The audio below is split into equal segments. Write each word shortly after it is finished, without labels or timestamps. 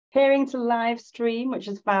preparing to live stream, which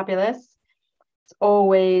is fabulous. It's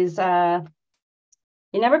always,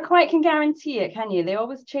 you never quite can guarantee it, can you? They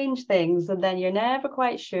always change things and then you're never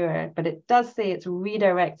quite sure. But it does say it's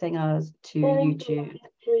redirecting us to YouTube.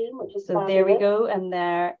 So there we go, and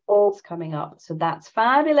there it's coming up. So that's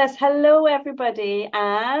fabulous. Hello, everybody,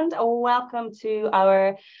 and welcome to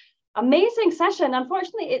our amazing session.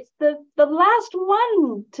 Unfortunately, it's the last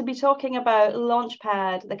one to be talking about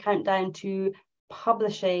Launchpad, the countdown to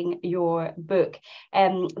publishing your book.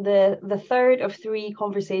 The third of 3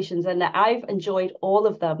 conversations, and I've enjoyed all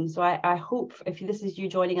of them. So I hope if this is you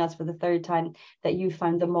joining us for the third time that you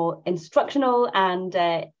found them all instructional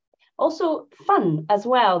and also fun as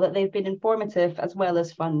well, that they've been informative as well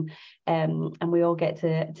as fun, and we all get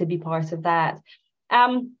to be part of that.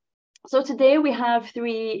 So today we have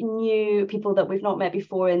 3 new people that we've not met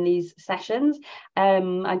before in these sessions.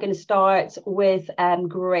 I'm going to start with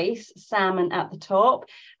Grace Salmon at the top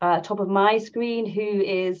of my screen, who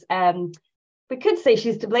is, we could say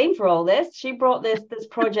she's to blame for all this. She brought this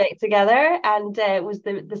project together and was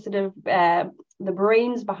the sort of the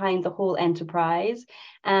brains behind the whole enterprise.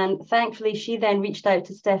 And thankfully, she then reached out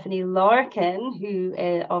to Stephanie Larkin, who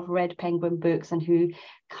of Red Penguin Books, and who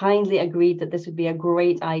kindly agreed that this would be a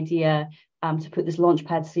great idea to put this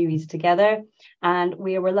Launchpad series together. And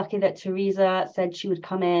we were lucky that Theresa said she would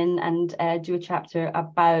come in and do a chapter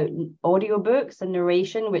about audiobooks and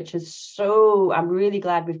narration, which is so, I'm really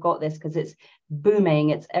glad we've got this because it's booming,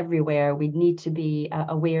 it's everywhere. We need to be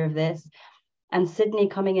aware of this. And Cydney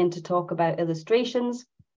coming in to talk about illustrations,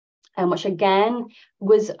 which again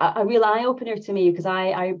was a real eye-opener to me, because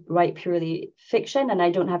I write purely fiction and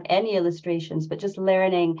I don't have any illustrations, but just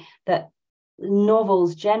learning that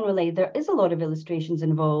novels generally, there is a lot of illustrations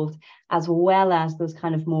involved, as well as those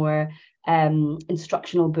kind of more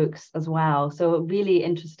instructional books as well. So really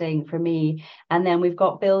interesting for me. And then we've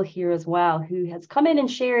got Bill here as well, who has come in and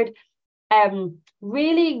shared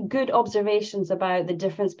really good observations about the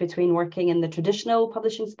difference between working in the traditional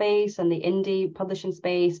publishing space and the indie publishing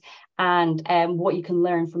space, and what you can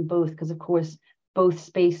learn from both, because of course both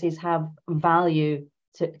spaces have value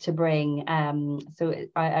to bring. So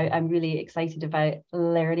I'm really excited about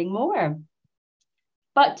learning more.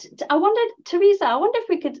 But I wondered, Theresa, I wonder if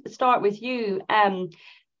we could start with you,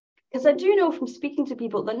 because I do know from speaking to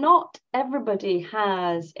people that not everybody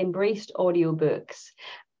has embraced audiobooks.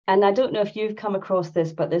 And I don't know if you've come across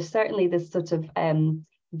this, but there's certainly this sort of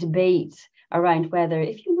debate around whether,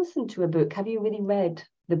 if you listen to a book, have you really read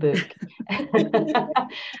the book?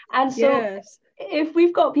 And so yes, if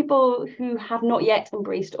we've got people who have not yet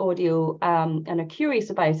embraced audio and are curious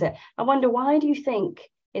about it, I wonder, why do you think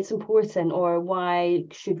it's important, or why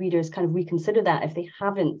should readers kind of reconsider that if they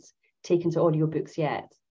haven't taken to audiobooks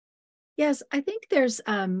yet? Yes, I think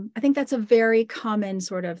I think that's a very common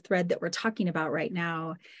sort of thread that we're talking about right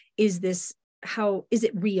now, is this, how, is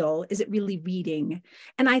it real? Is it really reading?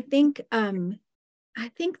 And I think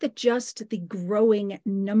that just the growing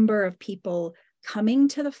number of people coming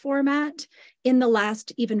to the format in the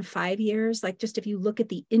last even 5 years, like just if you look at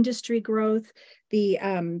the industry growth,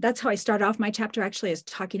 that's how I start off my chapter, actually, is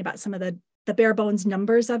talking about some of the bare bones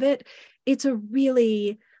numbers of it. It's a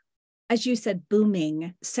really, as you said,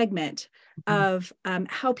 booming segment of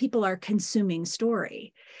how people are consuming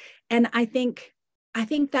story. And I think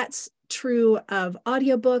that's true of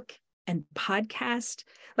audiobook and podcast.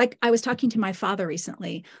 Like, I was talking to my father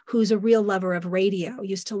recently, who's a real lover of radio,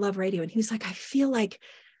 used to love radio. And he was like, I feel like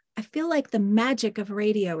the magic of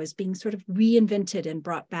radio is being sort of reinvented and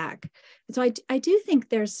brought back. And so I do think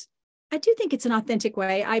it's an authentic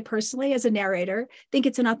way. I personally, as a narrator, think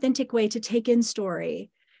it's an authentic way to take in story.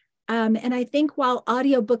 And I think while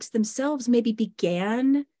audiobooks themselves maybe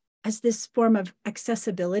began as this form of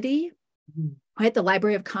accessibility, right? The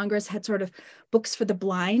Library of Congress had sort of books for the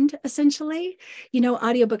blind, essentially.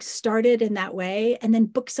 Audiobooks started in that way. And then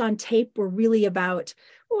books on tape were really about,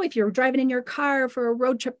 if you're driving in your car for a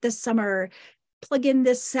road trip this summer, plug in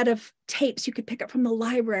this set of tapes you could pick up from the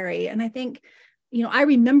library. And I think, I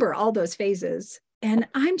remember all those phases. And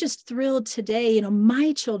I'm just thrilled today,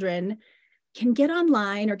 my children can get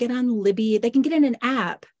online or get on Libby. They can get in an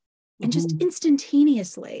app and just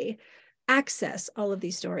instantaneously access all of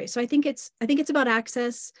these stories. So I think it's about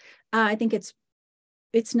access. I think it's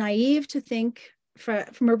naive to think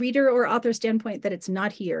from a reader or author standpoint that it's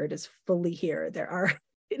not here. It is fully here.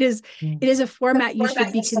 It is a format you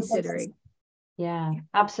should be considering. Yeah,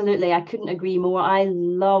 absolutely. I couldn't agree more. I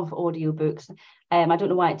love audiobooks. I don't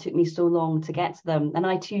know why it took me so long to get to them. And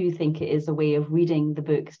I too think it is a way of reading the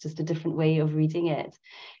book. It's just a different way of reading it.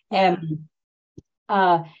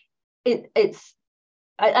 It's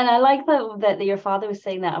And I like that your father was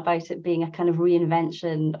saying that about it being a kind of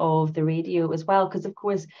reinvention of the radio as well, because of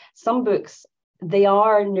course some books, they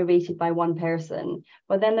are narrated by one person,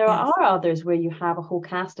 but then there Yes. are others where you have a whole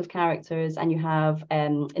cast of characters and you have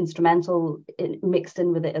instrumental mixed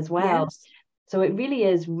in with it as well. Yes. So it really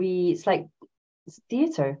is it's like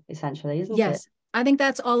theater essentially, isn't it? Yes. I think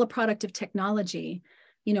that's all a product of technology.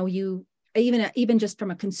 You know, you even just from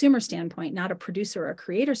a consumer standpoint, not a producer or a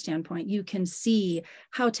creator standpoint, you can see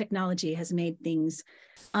how technology has made things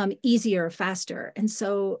easier, faster. And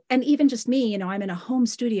so, and even just me, you know, I'm in a home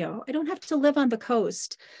studio. I don't have to live on the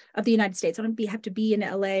coast of the United States. I don't have to be in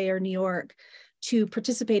LA or New York to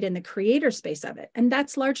participate in the creator space of it. And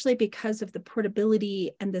that's largely because of the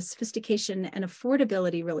portability and the sophistication and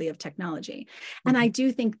affordability really of technology. And I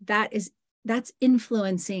do think that's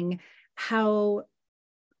influencing how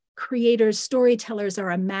creators, storytellers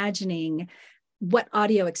are imagining what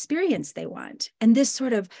audio experience they want. And this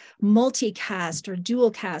sort of multicast or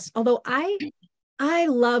dual cast, although I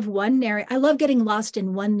love I love getting lost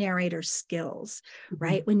in one narrator's skills,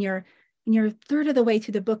 right? When you're a third of the way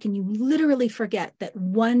through the book and you literally forget that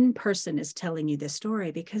one person is telling you this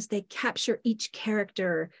story because they capture each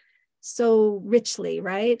character so richly,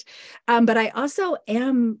 right? But I also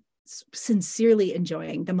am sincerely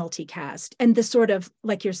enjoying the multicast and the sort of,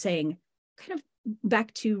 like you're saying, kind of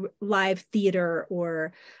back to live theater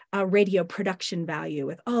or radio production value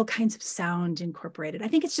with all kinds of sound incorporated. I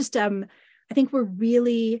think it's just, I think we're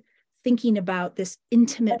really thinking about this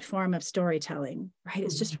intimate form of storytelling, right?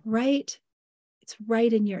 It's just right. It's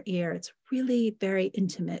right in your ear. It's really very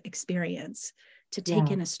intimate experience to take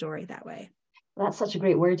in a story that way. That's such a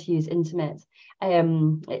great word to use, intimate.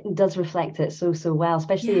 It does reflect it so well,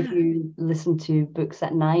 especially if you listen to books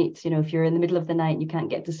at night. You know, if you're in the middle of the night and you can't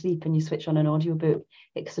get to sleep and you switch on an audiobook,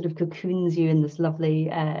 it sort of cocoons you in this lovely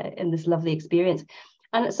experience.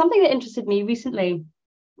 And it's something that interested me recently.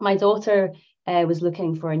 My daughter was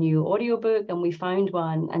looking for a new audiobook and we found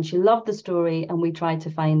one and she loved the story and we tried to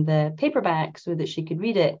find the paperback so that she could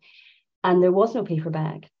read it. And there was no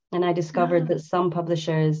paperback. And I discovered that some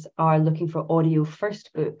publishers are looking for audio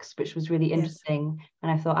first books, which was really interesting.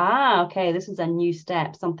 And I thought, okay, this is a new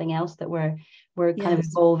step, something else that we're kind of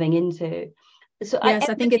evolving into. So I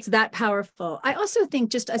think it's that powerful. I also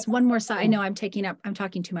think, just as one more side, I know I'm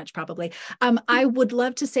talking too much probably. I would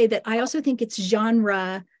love to say that I also think it's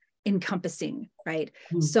genre encompassing, right?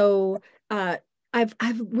 So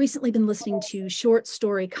I've recently been listening to short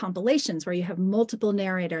story compilations where you have multiple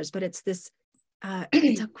narrators, but it's this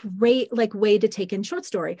it's a great way to take in short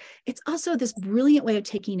story. It's also this brilliant way of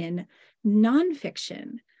taking in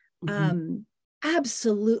nonfiction.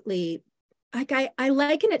 Absolutely. Like I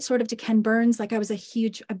liken it sort of to Ken Burns. Like I've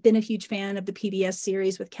been a huge fan of the PBS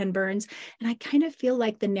series with Ken Burns. And I kind of feel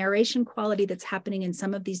like the narration quality that's happening in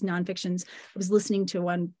some of these nonfictions. I was listening to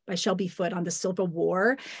one by Shelby Foote on the Civil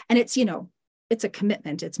War. And it's, you know, it's a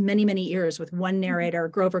commitment. It's many, many ears with one narrator.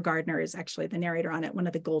 Grover Gardner is actually the narrator on it, one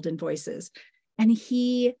of the golden voices.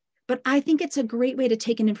 But I think it's a great way to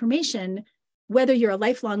take in information, whether you're a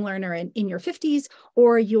lifelong learner in your 50s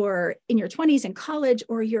or you're in your 20s in college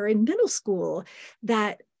or you're in middle school,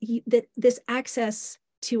 that this access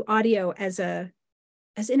to audio as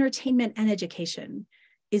entertainment and education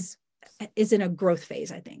is in a growth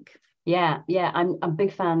phase, I think. Yeah. I'm a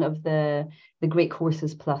big fan of the Great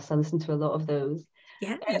Courses Plus. I listen to a lot of those.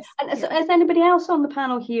 Yes. And is anybody else on the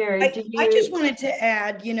panel here? I just wanted to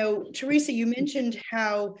add, you know, Theresa, you mentioned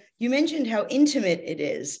how intimate it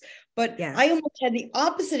is, but I almost had the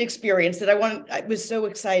opposite experience that it was so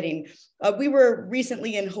exciting. We were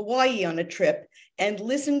recently in Hawaii on a trip and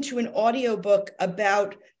listened to an audiobook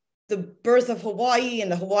about the birth of Hawaii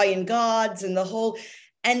and the Hawaiian gods and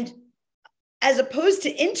and as opposed to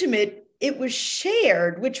intimate, it was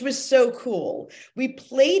shared, which was so cool. We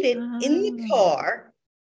played it in the car,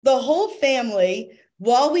 the whole family,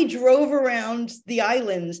 while we drove around the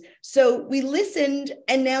islands. So we listened,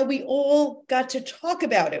 and now we all got to talk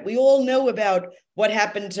about it. We all know about what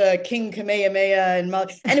happened to King Kamehameha and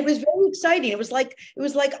it was very exciting. It was like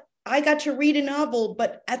I got to read a novel,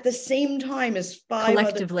 but at the same time as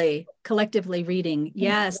collectively reading.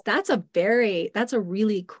 Yes, that's a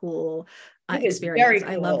really cool experience.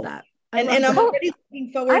 Cool. I love that. I'm already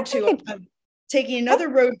looking forward to taking another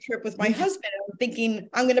road trip with my husband. I'm thinking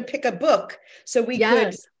I'm going to pick a book so we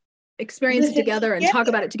could experience it together and talk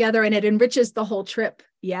about it together, and it enriches the whole trip.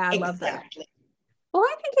 Yeah, I love that. Well,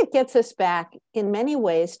 I think it gets us back in many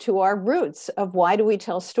ways to our roots of why do we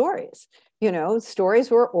tell stories? You know, stories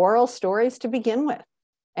were oral stories to begin with.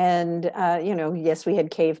 And, yes, we had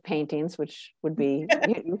cave paintings, which would be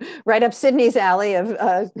right up Cydney's alley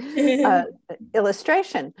of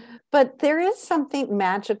illustration. But there is something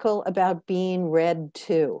magical about being read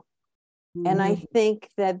to. And I think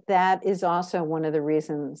that is also one of the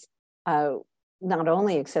reasons, not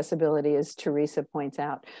only accessibility, as Theresa points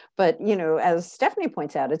out, but, as Stephanie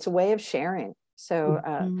points out, it's a way of sharing. So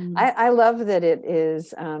I love that it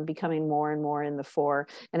is becoming more and more in the fore.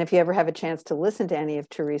 And if you ever have a chance to listen to any of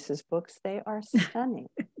Theresa's books, they are stunning.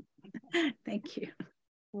 Thank you.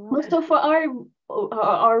 Well, so for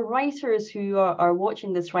our writers who are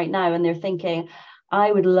watching this right now and they're thinking, I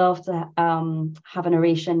would love to have a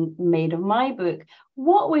narration made of my book,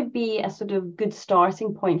 what would be a sort of good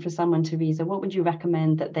starting point for someone, Theresa? What would you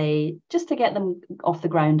recommend that just to get them off the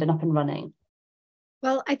ground and up and running?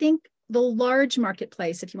 Well, I think the large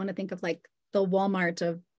marketplace, if you want to think of like the Walmart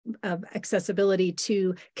of accessibility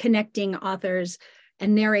to connecting authors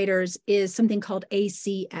and narrators, is something called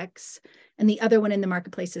ACX. And the other one in the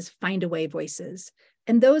marketplace is Find Away Voices.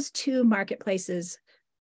 And those two marketplaces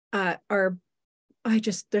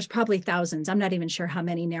there's probably thousands. I'm not even sure how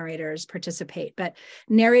many narrators participate, but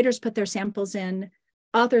narrators put their samples in,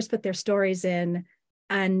 authors put their stories in,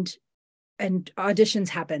 and auditions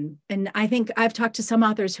happen. And I think I've talked to some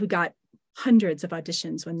authors who got hundreds of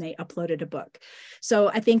auditions when they uploaded a book. So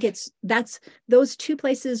I think that's those two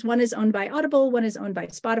places. One is owned by Audible, one is owned by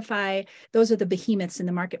Spotify. Those are the behemoths in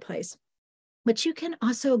the marketplace. But you can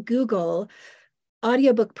also Google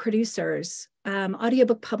audiobook producers,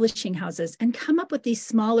 audiobook publishing houses, and come up with these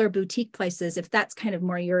smaller boutique places if that's kind of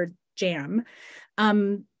more your jam.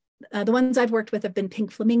 The ones I've worked with have been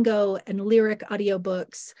Pink Flamingo and Lyric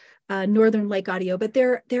Audiobooks, Northern Lake Audio, but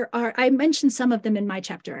there are, I mentioned some of them in my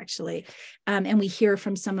chapter actually. And we hear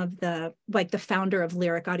from some of the founder of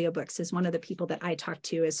Lyric Audiobooks is one of the people that I talked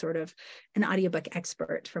to as sort of an audiobook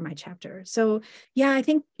expert for my chapter. So yeah, I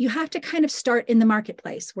think you have to kind of start in the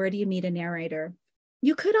marketplace. Where do you meet a narrator?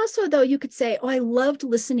 You could also, though, you could say, oh, I loved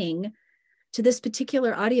listening to this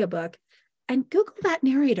particular audiobook, and Google that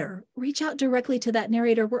narrator, reach out directly to that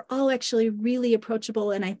narrator. We're all actually really approachable.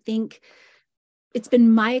 And I think it's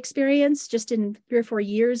been my experience just in 3 or 4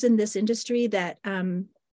 years in this industry that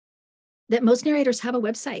most narrators have a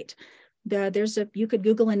website. You could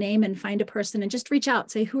Google a name and find a person and just reach out,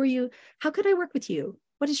 say, who are you? How could I work with you?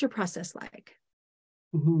 What is your process like?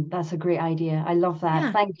 That's a great idea. I love that.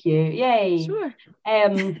 Yeah. Thank you. Yay. Sure.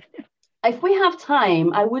 If we have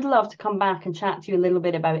time, I would love to come back and chat to you a little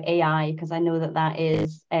bit about AI, because I know that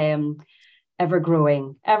is ever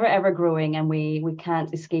growing, and we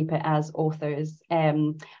can't escape it as authors.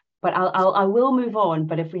 But I will move on.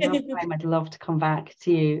 But if we have time, I'd love to come back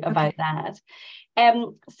to you about that.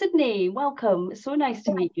 Cydney, welcome. It's so nice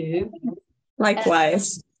to meet you.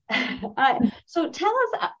 Likewise. So tell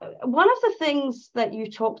us, one of the things that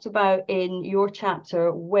you talked about in your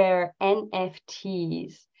chapter were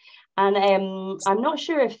NFTs. And I'm not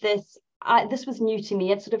sure if this was new to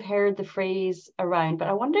me. I'd sort of heard the phrase around, but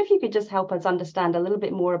I wonder if you could just help us understand a little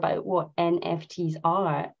bit more about what NFTs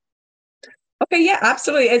are. Okay, yeah,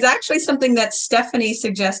 absolutely. It's actually something that Stephanie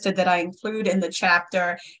suggested that I include in the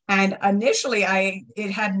chapter. And initially,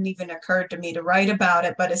 it hadn't even occurred to me to write about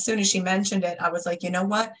it. But as soon as she mentioned it, I was like, you know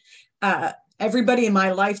what? Everybody in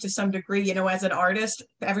my life, to some degree, as an artist,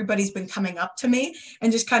 everybody's been coming up to me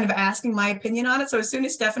and just kind of asking my opinion on it. So as soon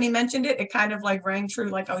as Stephanie mentioned it, it kind of like rang true,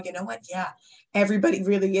 like, oh, you know what? Yeah, everybody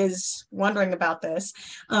really is wondering about this.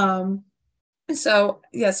 So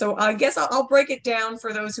I guess I'll break it down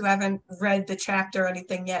for those who haven't read the chapter or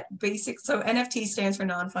anything yet. So NFT stands for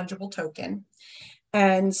non-fungible token.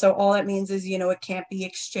 And so all that means is, it can't be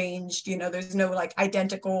exchanged. There's no like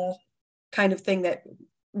identical kind of thing that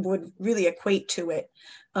would really equate to it.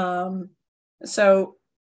 So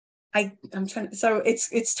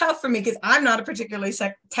it's tough for me because I'm not a particularly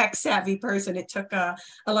tech savvy person. It took a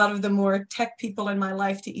lot of the more tech people in my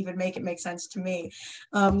life to even make it make sense to me.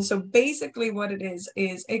 So basically what it is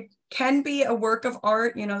it can be a work of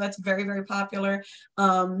art, that's very, very popular.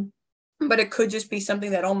 But it could just be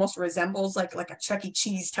something that almost resembles like a Chuck E.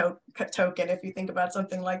 Cheese token, if you think about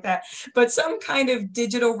something like that. But some kind of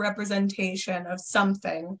digital representation of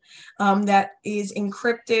something that is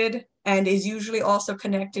encrypted and is usually also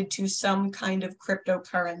connected to some kind of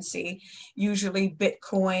cryptocurrency, usually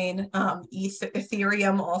Bitcoin,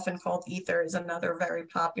 Ethereum, often called Ether, is another very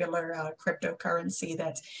popular cryptocurrency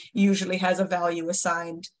that usually has a value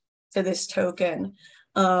assigned to this token.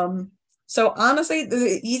 So honestly,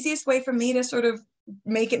 the easiest way for me to sort of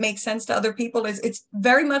make it make sense to other people is it's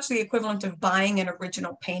very much the equivalent of buying an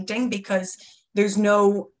original painting, because there's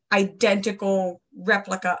no identical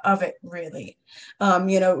replica of it, really.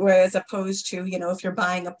 Whereas opposed to, if you're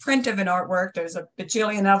buying a print of an artwork, there's a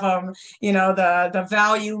bajillion of them, the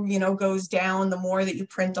value, goes down the more that you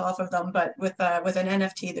print off of them. But with an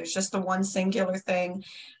NFT, there's just the one singular thing.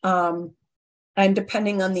 And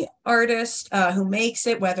depending on the artist who makes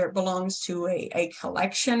it, whether it belongs to a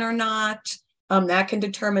collection or not, that can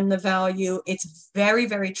determine the value. It's very,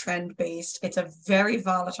 very trend-based. It's a very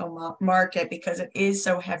volatile market because it is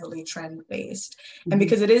so heavily trend-based. And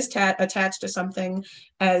because it is attached to something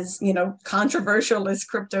as, controversial as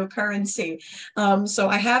cryptocurrency. So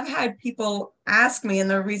I have had people ask me, and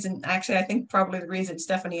the reason, actually, I think probably the reason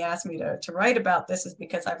Stephanie asked me to write about this is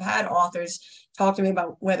because I've had authors talk to me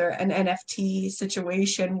about whether an NFT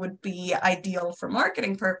situation would be ideal for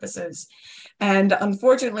marketing purposes. And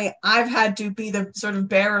unfortunately, I've had to be the sort of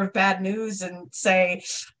bearer of bad news and say,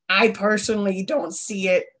 I personally don't see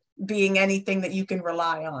it being anything that you can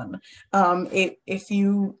rely on. If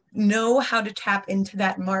you know how to tap into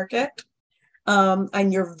that market,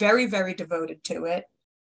 and you're very, very devoted to it,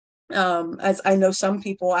 as I know some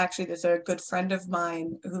people, actually, there's a good friend of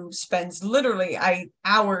mine who spends literally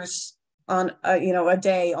hours on, a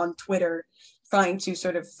day on Twitter trying to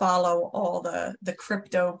sort of follow all the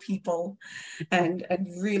crypto people and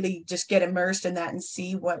really just get immersed in that and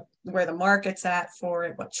see where the market's at for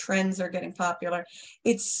it, what trends are getting popular.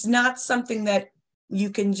 It's not something that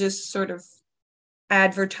you can just sort of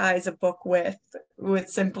advertise a book with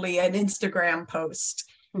simply an Instagram post.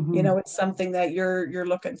 It's something that you're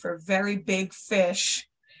looking for very big fish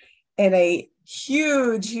in a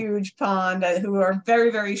huge pond who are very,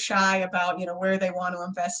 very shy about, where they want to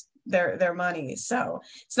invest their money. So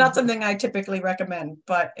it's not something I typically recommend,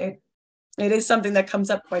 but it is something that comes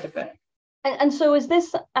up quite a bit. And so is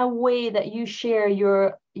this a way that you share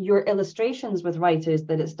your illustrations with writers,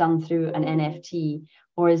 that it's done through an NFT,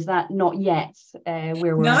 or is that not yet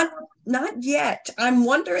where we're not yet? I'm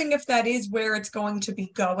wondering if that is where it's going to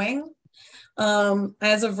be going.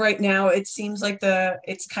 As of right now, it seems like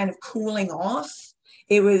it's kind of cooling off.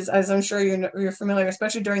 It was, as I'm sure you're familiar,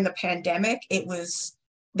 especially during the pandemic, it was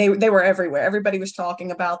they were everywhere. Everybody was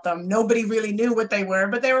talking about them. Nobody really knew what they were,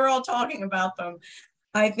 but they were all talking about them.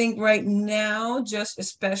 I think right now, just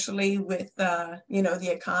especially with the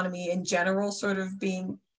economy in general sort of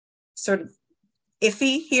being sort of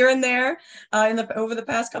iffy here and there over the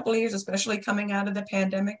past couple of years, especially coming out of the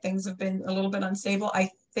pandemic, things have been a little bit unstable. I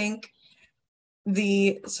think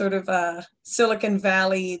the sort of Silicon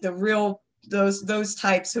Valley, the real those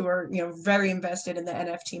types who are very invested in the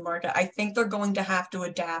NFT market, I think they're going to have to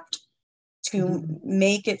adapt to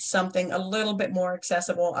make it something a little bit more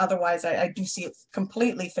accessible. Otherwise, I do see it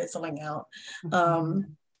completely fizzling out.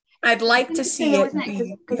 I'd like to see it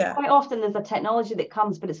be, because quite often there's a technology that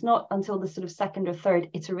comes, but it's not until the sort of second or third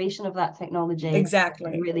iteration of that technology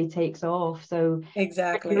exactly it really takes off. So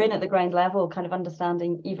exactly, you're in at the ground level, kind of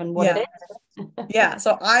understanding even what it is. Yeah,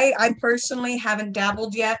 so I personally haven't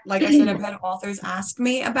dabbled yet. Like I said, I've had authors ask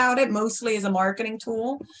me about it, mostly as a marketing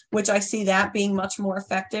tool, which I see that being much more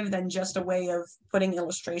effective than just a way of putting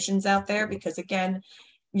illustrations out there, because again,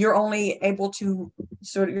 you're only able to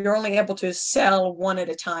sell one at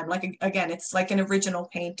a time. Like, again, it's like an original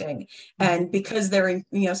painting. And because they're,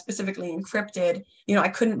 specifically encrypted, I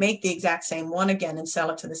couldn't make the exact same one again and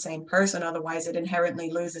sell it to the same person. Otherwise it inherently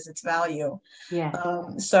loses its value. Yeah.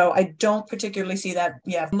 So I don't particularly see that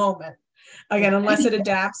moment. Again, unless it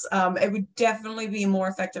adapts, it would definitely be a more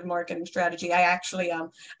effective marketing strategy. I actually, I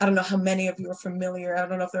don't know how many of you are familiar. I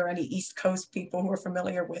don't know if there are any East Coast people who are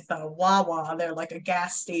familiar with Wawa. They're like a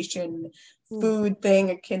gas station food thing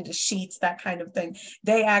akin to Sheets, that kind of thing.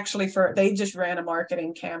 They actually, they just ran a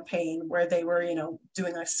marketing campaign where they were,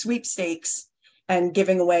 doing a sweepstakes and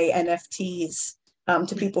giving away NFTs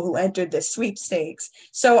to people who entered the sweepstakes.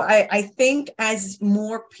 So I think as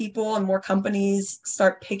more people and more companies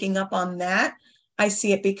start picking up on that, I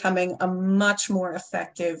see it becoming a much more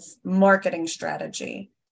effective marketing strategy.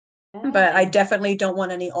 But I definitely don't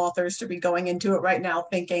want any authors to be going into it right now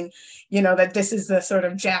thinking, that this is the sort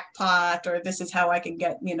of jackpot, or this is how I can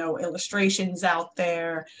get, illustrations out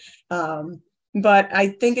there. But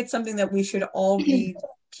I think it's something that we should all be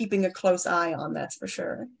keeping a close eye on, that's for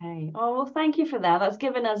sure. Okay. Oh, well, thank you for that. That's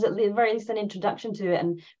given us at the very least an introduction to it.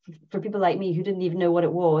 And for people like me who didn't even know what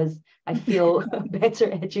it was, I feel better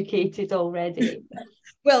educated already.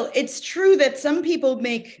 Well, it's true that some people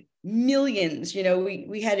make millions.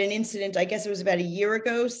 We had an incident, I guess it was about a year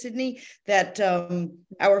ago, Cydney, that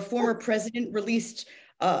our former president released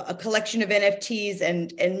a collection of NFTs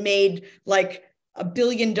and made like $1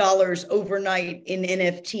 billion overnight in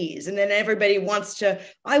NFTs. And then everybody I want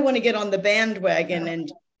to get on the bandwagon.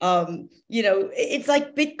 And It's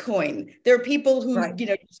like Bitcoin. There are people who, Right.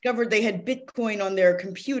 discovered they had Bitcoin on their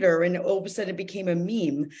computer, and all of a sudden it became a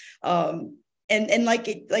meme. And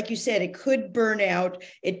like you said, it could burn out.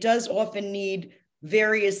 It does often need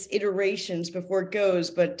various iterations before it goes.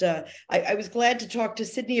 But I was glad to talk to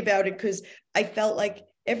Cydney about it, because I felt like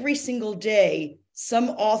every single day some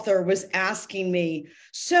author was asking me,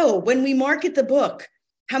 so when we market the book,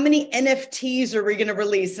 how many NFTs are we going to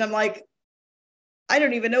release? And I'm like, I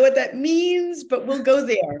don't even know what that means, but we'll go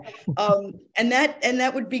there. And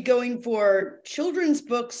that would be going for children's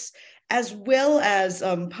books, as well as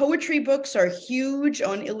poetry books are huge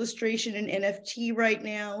on illustration and NFT right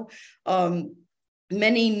now.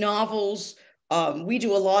 Many novels. We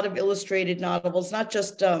do a lot of illustrated novels, not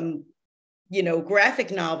just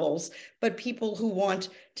graphic novels, but people who want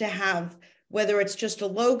to have, whether it's just a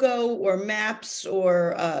logo or maps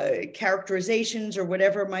or characterizations or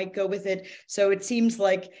whatever might go with it. So it seems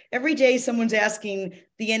like every day someone's asking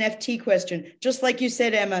the NFT question. Just like you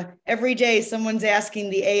said, Emma, every day someone's asking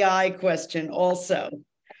the AI question also.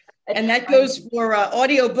 And that goes for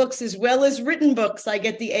audiobooks as well as written books. I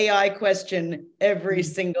get the AI question every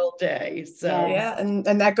single day. So yeah, and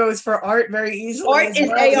that goes for art very easily. Art is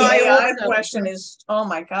well. AI. The AI also. question is, oh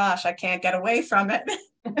my gosh, I can't get away from it.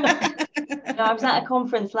 I was at a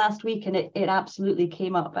conference last week, and it absolutely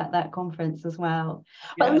came up at that conference as well.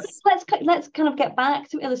 But Yes. let's kind of get back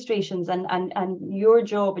to illustrations and your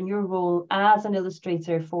job and your role as an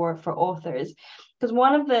illustrator for authors. Because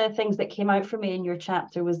one of the things that came out for me in your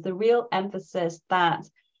chapter was the real emphasis that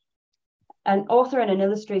an author and an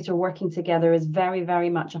illustrator working together is very,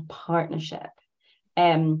 very much a partnership.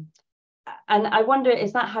 And I wonder,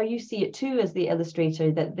 is that how you see it too as the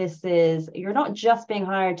illustrator, that you're not just being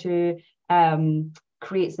hired to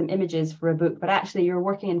create some images for a book, but actually you're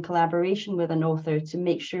working in collaboration with an author to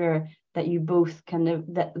make sure that you both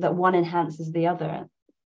that one enhances the other?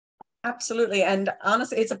 Absolutely. And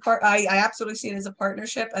honestly, it's I absolutely see it as a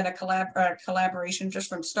partnership and a collaboration just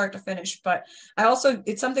from start to finish. But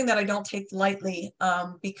it's something that I don't take lightly,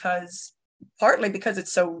 partly because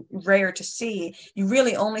it's so rare to see. You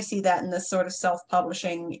really only see that in this sort of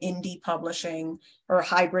self-publishing, indie publishing, or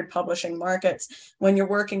hybrid publishing markets. When you're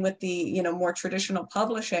working with the, more traditional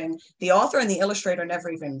publishing, the author and the illustrator never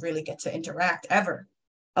even really get to interact ever.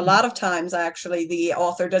 A lot of times, actually, the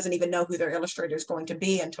author doesn't even know who their illustrator is going to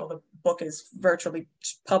be until the book is virtually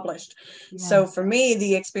published. Yeah. So for me,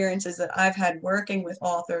 the experiences that I've had working with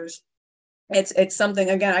authors, it's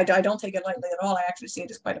something, again, I don't take it lightly at all. I actually see it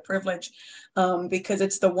as quite a privilege, because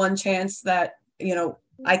it's the one chance that,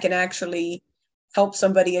 I can actually help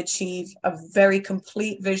somebody achieve a very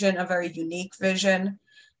complete vision, a very unique vision.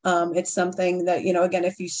 It's something that, again,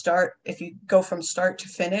 if you go from start to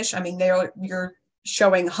finish, I mean, you're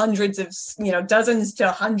showing hundreds of, dozens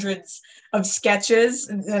to hundreds of sketches.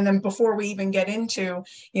 And then before we even get into,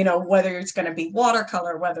 whether it's going to be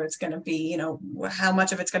watercolor, whether it's going to be, how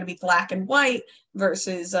much of it's going to be black and white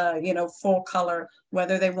versus, full color,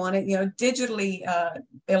 whether they want it, digitally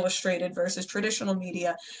illustrated versus traditional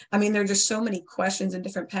media. I mean, there are just so many questions and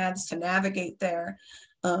different paths to navigate there.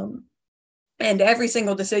 And every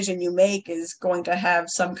single decision you make is going to have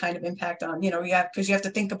some kind of impact on, because you have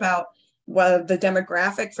to think about the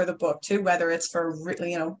demographic for the book too, whether it's for,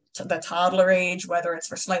 the toddler age, whether it's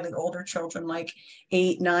for slightly older children, like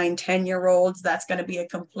 8, 9, 10-year-olds, that's going to be a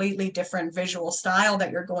completely different visual style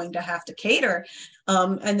that you're going to have to cater.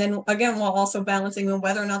 And then again, while also balancing on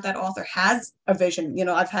whether or not that author has a vision.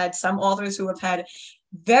 I've had some authors who have had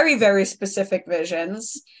very, very specific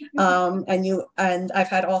visions. And I've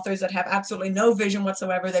had authors that have absolutely no vision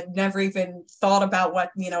whatsoever. They've never even thought about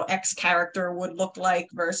what, X character would look like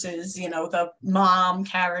versus, the mom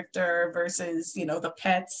character versus, the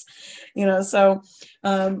pets, so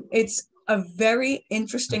it's a very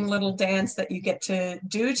interesting little dance that you get to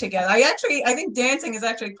do together. I think dancing is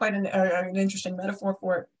actually quite an interesting metaphor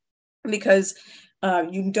for it, because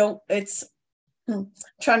it's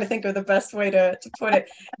trying to think of the best way to put it.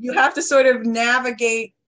 You have to sort of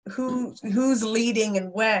navigate who's leading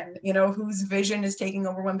and when, whose vision is taking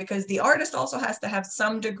over when, because the artist also has to have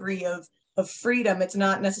some degree of freedom. It's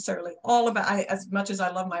not necessarily all about, as much as I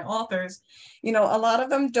love my authors, a lot of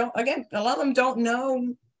them don't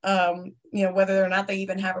know, whether or not they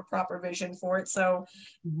even have a proper vision for it. So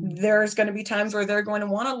there's going to be times where they're going to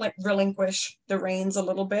want to relinquish the reins a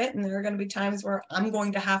little bit. And there are going to be times where I'm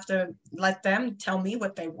going to have to let them tell me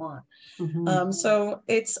what they want. So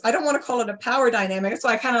I don't want to call it a power dynamic. So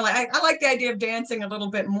I kind of I like the idea of dancing a little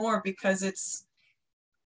bit more, because it's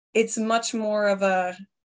much more of a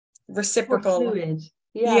reciprocal. More fluid.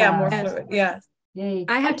 More fluid. Yeah. Yay.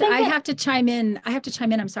 I have to chime in.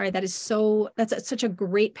 I'm sorry. That's such a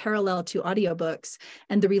great parallel to audiobooks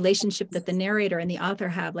and the relationship that the narrator and the author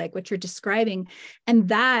have, like what you're describing. And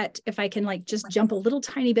that, if I can like just jump a little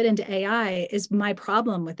tiny bit into AI, is my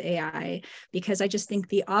problem with AI, because I just think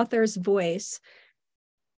the author's voice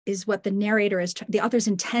is what the narrator is, the author's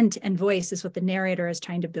intent and voice is what the narrator is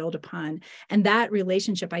trying to build upon. And that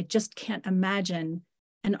relationship, I just can't imagine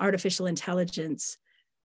an artificial intelligence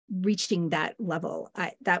reaching that level.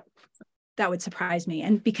 That would surprise me.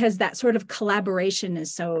 And because that sort of collaboration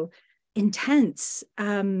is so intense,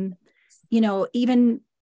 even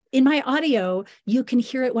in my audio, you can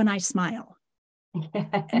hear it when I smile.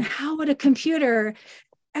 And how would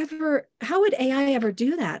AI ever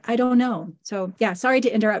do that? I don't know. So yeah, sorry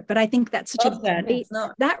to interrupt, but I think that's such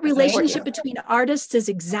that relationship between artists is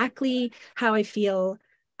exactly how I feel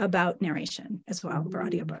about narration as well for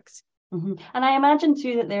audiobooks. Mm-hmm. And I imagine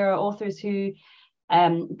too that there are authors who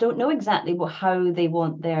don't know exactly how they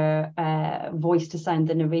want their voice to sound,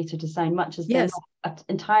 the narrator to sound, much as they're not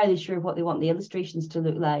entirely sure what they want the illustrations to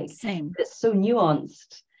look like. Same. It's so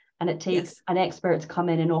nuanced, and it takes an expert to come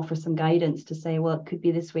in and offer some guidance to say, well, it could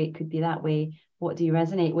be this way, it could be that way. What do you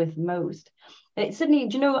resonate with most? Cydney,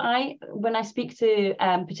 do you know, when I speak to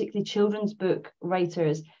particularly children's book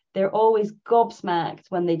writers, they're always gobsmacked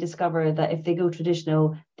when they discover that if they go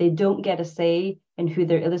traditional, they don't get a say in who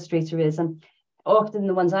their illustrator is. And often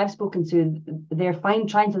the ones I've spoken to, they're fine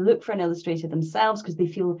trying to look for an illustrator themselves because they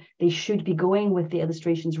feel they should be going with the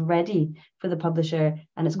illustrations ready for the publisher.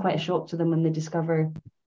 And it's quite a shock to them when they discover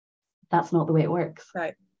that's not the way it works.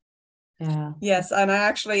 Right. Yeah. Yes, and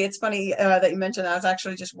it's funny that you mentioned that. I was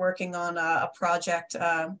actually just working on a project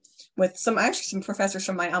with some professors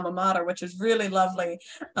from my alma mater, which is really lovely.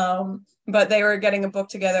 But they were getting a book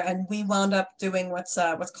together, and we wound up doing what's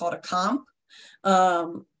called a comp.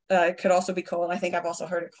 It could also be called, I think I've also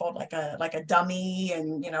heard it called like a dummy,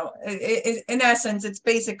 and in essence, it's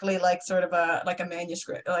basically like sort of a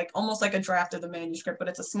manuscript, like almost like a draft of the manuscript, but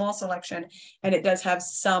it's a small selection, and it does have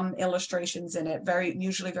some illustrations in it,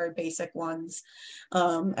 usually very basic ones.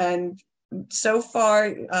 And so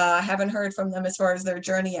far, I haven't heard from them as far as their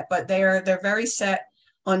journey yet, but they're very set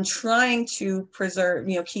on trying to preserve,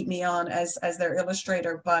 keep me on as their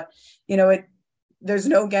illustrator, but there's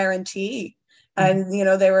no guarantee. And,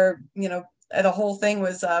 they were, the whole thing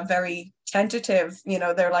was very tentative.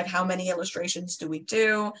 They're like, how many illustrations do we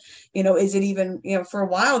do? Is it even, for a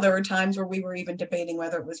while, there were times where we were even debating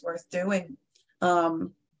whether it was worth doing.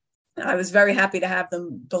 I was very happy to have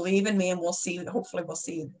them believe in me, and hopefully we'll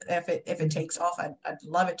see if it takes off. I'd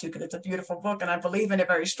love it to, because it's a beautiful book and I believe in it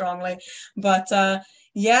very strongly. But so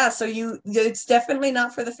it's definitely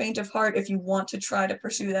not for the faint of heart if you want to try to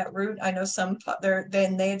pursue that route. I know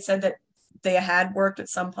they had said that they had worked at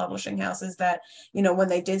some publishing houses that, when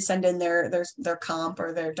they did send in their comp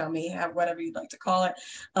or their dummy, whatever you'd like to call it,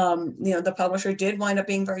 the publisher did wind up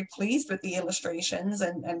being very pleased with the illustrations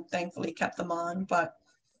and thankfully kept them on. But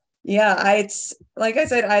yeah, it's like I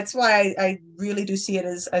said, that's why I really do see it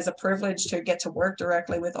as a privilege to get to work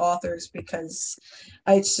directly with authors, because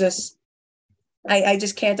it's just, I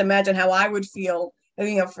just can't imagine how I would feel,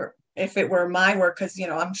 if it were my work, because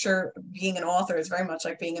I'm sure being an author is very much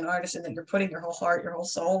like being an artist, in that you're putting your whole heart, your whole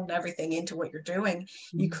soul, and everything into what you're doing.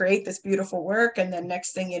 You create this beautiful work, and then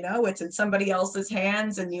next thing you know, it's in somebody else's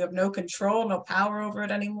hands, and you have no control, no power over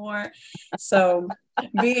it anymore. So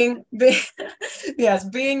being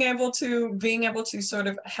able to sort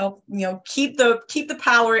of help keep the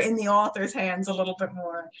power in the author's hands a little bit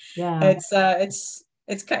more. Yeah,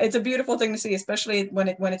 it's a beautiful thing to see, especially when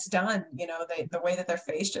it's done. The way that their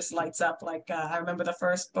face just lights up. Like I remember the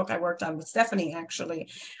first book I worked on with Stephanie, actually,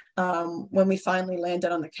 when we finally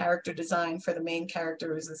landed on the character design for the main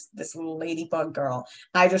character, was this little ladybug girl.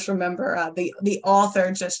 I just remember the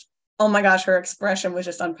author just, oh my gosh, her expression was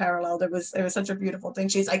just unparalleled. It was such a beautiful thing.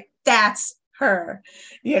 She's like, that's her,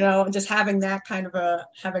 just having that kind of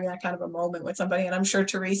a moment with somebody. And I'm sure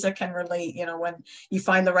Theresa can relate, when you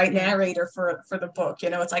find the right narrator for the book,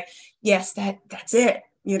 it's like, yes, that's it,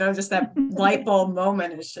 just that light bulb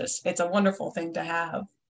moment is just, it's a wonderful thing to have.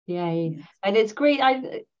 Yeah, and it's great.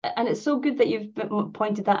 And it's so good that you've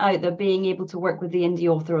pointed that out, that being able to work with the indie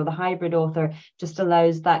author or the hybrid author just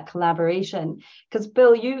allows that collaboration. Because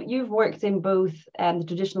Bill, you've worked in both the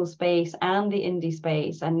traditional space and the indie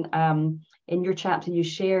space, and in your chapter you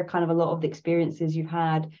share kind of a lot of the experiences you've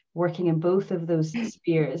had working in both of those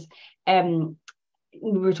spheres. We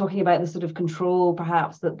were talking about the sort of control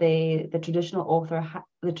perhaps that the traditional author,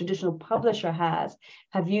 the traditional publisher has.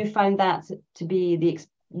 Have you found that to be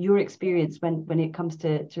your experience when it comes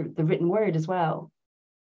to the written word as well?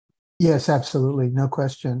 Yes, absolutely. No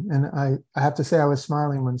question. And I have to say I was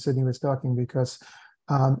smiling when Cydney was talking because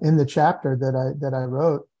in the chapter that I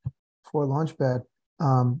wrote for Launchpad,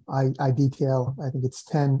 I detail, I think it's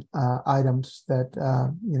 10 items that,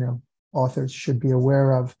 authors should be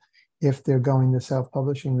aware of if they're going the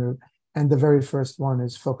self-publishing route. And the very first one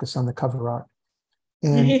is focus on the cover art.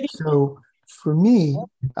 And so for me,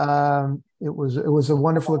 it was a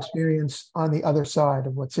wonderful experience on the other side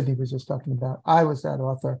of what Cydney was just talking about. I was that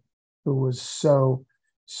author who was so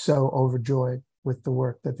overjoyed with the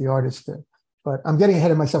work that the artist did. But I'm getting ahead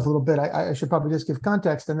of myself a little bit. I should probably just give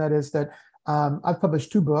context, and that is that I've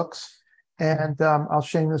published 2 books, and I'll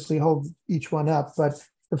shamelessly hold each one up. But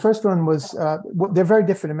the first one was, they're very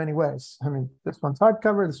different in many ways. I mean, this one's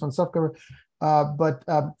hardcover, this one's softcover, but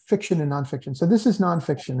fiction and nonfiction. So this is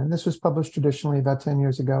nonfiction, and this was published traditionally about 10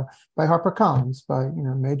 years ago by HarperCollins, by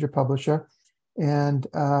major publisher, and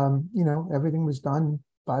everything was done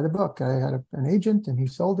by the book. I had an agent, and he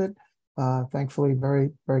sold it, thankfully,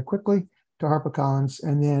 very, very quickly to HarperCollins,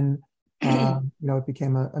 and then it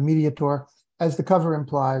became a media tour. As the cover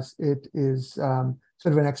implies, it is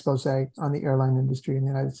sort of an expose on the airline industry in the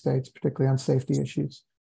United States, particularly on safety issues.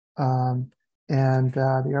 And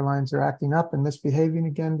the airlines are acting up and misbehaving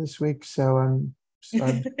again this week. So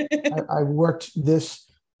I worked this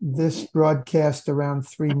broadcast around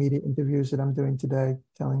 3 media interviews that I'm doing today,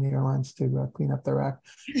 telling the airlines to clean up their act.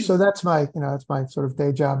 So that's my sort of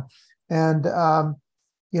day job. And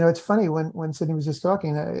it's funny when Cydney was just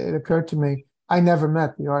talking, it occurred to me, I never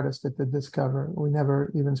met the artist that did this cover. We never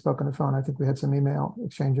even spoke on the phone. I think we had some email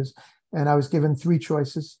exchanges, and I was given 3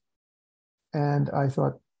 choices. And I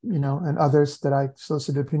thought, and others that I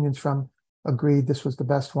solicited opinions from agreed this was the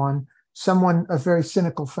best one. Someone, a very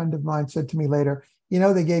cynical friend of mine, said to me later,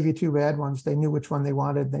 they gave you 2 bad ones. They knew which one they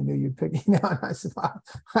wanted. They knew you'd pick, and I said, well,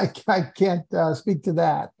 I can't speak to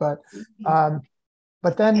that. But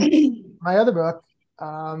then my other book,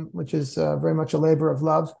 which is very much a labor of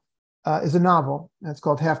love, is a novel. It's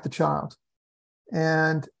called Half the Child.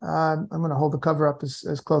 And I'm going to hold the cover up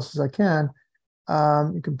as close as I can.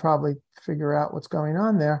 You can probably figure out what's going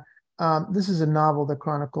on there. This is a novel that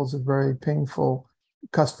chronicles a very painful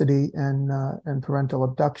custody and parental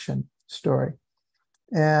abduction story.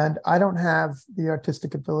 And I don't have the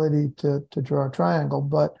artistic ability to draw a triangle,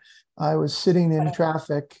 but I was sitting in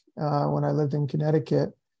traffic when I lived in Connecticut.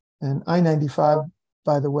 And I-95,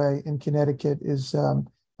 by the way, in Connecticut is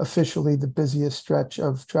officially the busiest stretch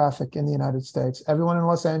of traffic in the United States. Everyone in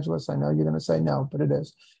Los Angeles, I know you're going to say no, but it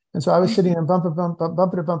is. And so I was sitting in bumper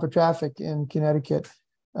to bumper traffic in Connecticut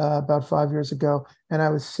about 5 years ago, and I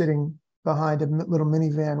was sitting behind a little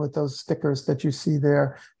minivan with those stickers that you see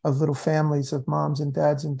there of little families of moms and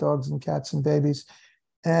dads and dogs and cats and babies.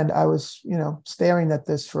 And I was, staring at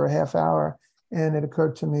this for a half hour, and it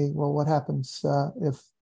occurred to me, well, what happens if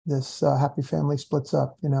this happy family splits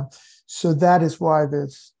up, So that is why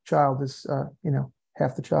this child is,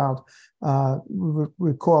 half the child,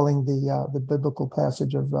 recalling the biblical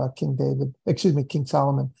passage of King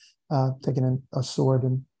Solomon, taking a sword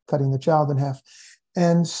and cutting the child in half.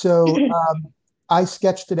 And so I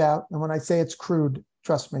sketched it out. And when I say it's crude,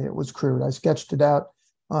 trust me, it was crude. I sketched it out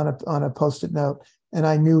on a Post-it note. And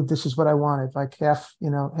I knew this is what I wanted, like half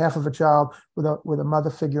of a child with a mother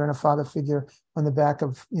figure and a father figure on the back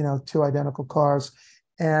of, 2 identical cars.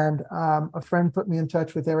 And a friend put me in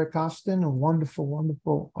touch with Eric Costin, a wonderful,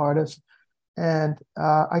 wonderful artist. And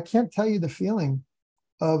I can't tell you the feeling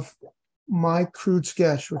of my crude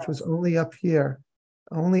sketch, which was only up here.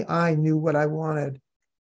 Only I knew what I wanted.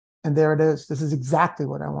 And there it is. This is exactly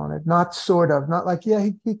what I wanted. Not sort of, not like, yeah,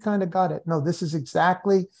 he kind of got it. No, this is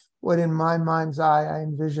exactly what in my mind's eye I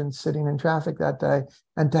envisioned sitting in traffic that day.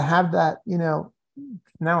 And to have that, now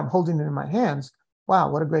I'm holding it in my hands.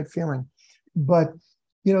 Wow, what a great feeling. But,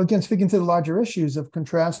 again, speaking to the larger issues of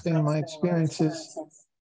contrasting my experiences,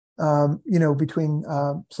 between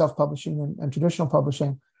self-publishing and traditional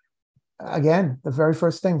publishing, again, the very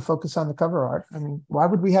first thing, focus on the cover art. I mean, why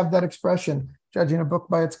would we have that expression, judging a book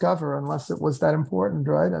by its cover, unless it was that important,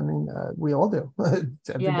 right? I mean, we all do.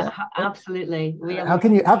 Yeah, absolutely. How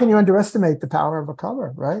can you underestimate the power of a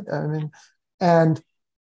cover, right? I mean, and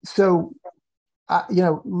so,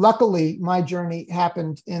 luckily, my journey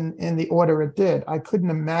happened in the order it did. I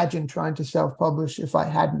couldn't imagine trying to self-publish if I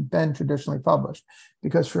hadn't been traditionally published,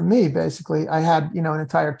 because for me, basically, I had an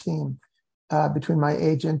entire team. Between my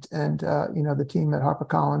agent and the team at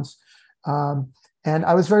HarperCollins, and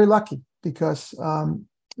I was very lucky because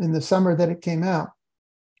in the summer that it came out,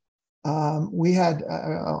 we had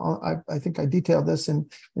I think I detailed this in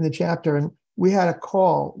the chapter, and we had a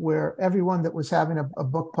call where everyone that was having a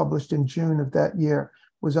book published in June of that year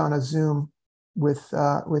was on a Zoom with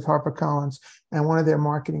HarperCollins, and one of their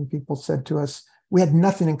marketing people said to us, we had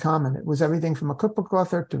nothing in common. It was everything from a cookbook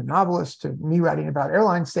author to a novelist to me writing about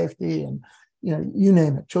airline safety and, you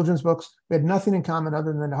name it, children's books. We had nothing in common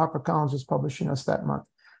other than HarperCollins was publishing us that month.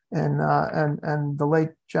 And the late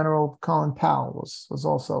General Colin Powell was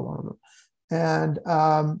also one of them.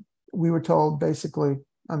 And we were told, basically,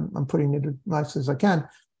 I'm putting it as nice as I can,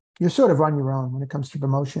 you're sort of on your own when it comes to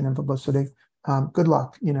promotion and publicity. Good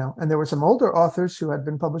luck, And there were some older authors who had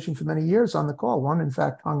been publishing for many years on the call. One, in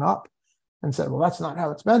fact, hung up and said, well, that's not how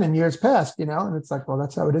it's been in years past, and it's like, well,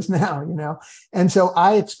 that's how it is now, And so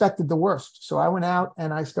I expected the worst. So I went out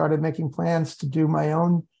and I started making plans to do my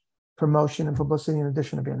own promotion and publicity in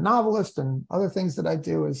addition to being a novelist and other things that I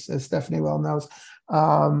do, as Stephanie well knows.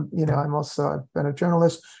 I've been a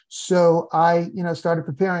journalist. So I, started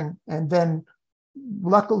preparing. And then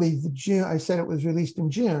luckily I said it was released in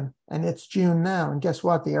June, and it's June now. And guess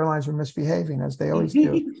what? The airlines were misbehaving, as they always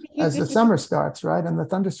do, as the summer starts, right? And the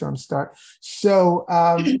thunderstorms start. So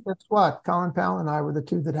guess what? Colin Powell and I were the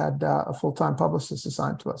two that had a full-time publicist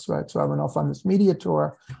assigned to us, right? So I went off on this media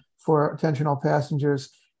tour for Attention All Passengers,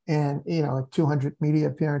 and, like 200 media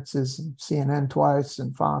appearances, CNN twice,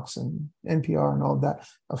 and Fox and NPR and all of that,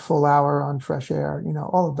 a full hour on Fresh Air,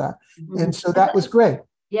 all of that. Mm-hmm. And so that was great.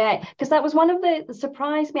 Yeah, because that was one of the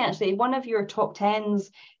surprised me, actually. One of your top 10s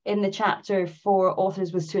in the chapter for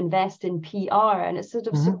authors was to invest in PR. And it sort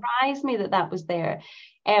of surprised me that was there.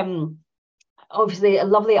 Obviously,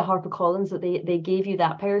 lovely at HarperCollins that they gave you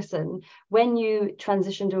that person. When you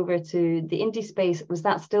transitioned over to the indie space, was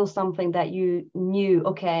that still something that you knew,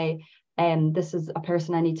 okay, this is a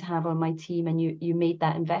person I need to have on my team, and you made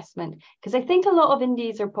that investment? Because I think a lot of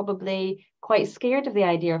indies are probably quite scared of the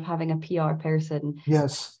idea of having a PR person.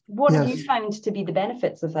 Yes. What have you found to be the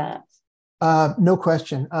benefits of that? No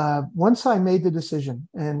question. Once I made the decision,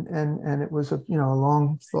 and it was a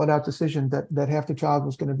long thought out decision that Half the Child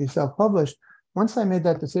was going to be self-published. Once I made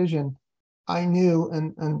that decision, I knew,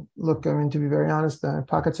 and look, I mean, to be very honest, the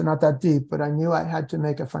pockets are not that deep, but I knew I had to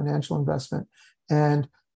make a financial investment. And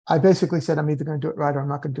I basically said, I'm either going to do it right or I'm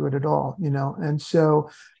not going to do it at all, And so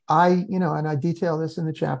I, and I detail this in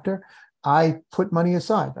the chapter, I put money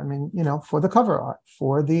aside. I mean, for the cover art,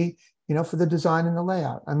 for the, for the design and the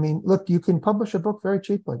layout. I mean, look, you can publish a book very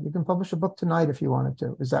cheaply. You can publish a book tonight if you wanted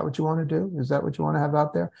to. Is that what you want to do? Is that what you want to have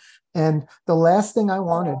out there? And the last thing I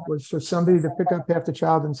wanted was for somebody to pick up Half the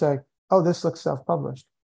Child and say, oh, this looks self-published.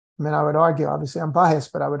 I mean, I would argue, obviously I'm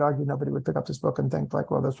biased, but I would argue nobody would pick up this book and think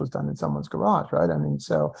like, well, this was done in someone's garage, right? I mean,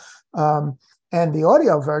 so, and the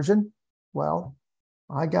audio version, well,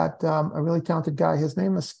 I got a really talented guy. His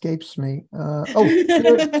name escapes me.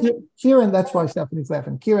 Kieran, that's why Stephanie's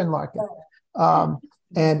laughing. Kieran Larkin.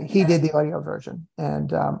 And he did the audio version.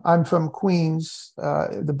 And I'm from Queens,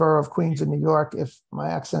 the borough of Queens in New York, if my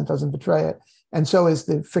accent doesn't betray it. And so is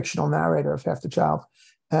the fictional narrator of Half the Child.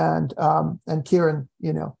 And Kieran,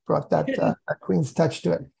 brought that Queens touch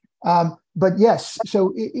to it. But yes,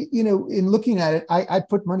 so, in looking at it, I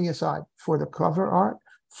put money aside for the cover art,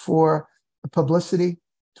 for publicity,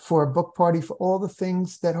 for a book party, for all the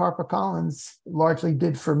things that HarperCollins largely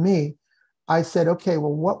did for me. I said, okay,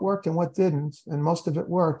 well, what worked and what didn't? And most of it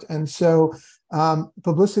worked. And so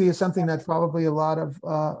publicity is something that probably a lot of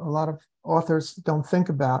authors don't think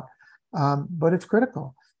about, but it's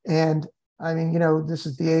critical. And I mean, this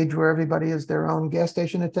is the age where everybody is their own gas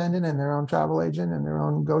station attendant and their own travel agent and their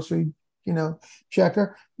own grocery,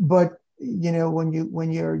 checker. But,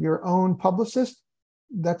 when you're your own publicist,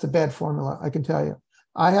 that's a bad formula, I can tell you.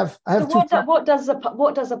 I have. So what does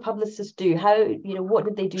a publicist do? How, what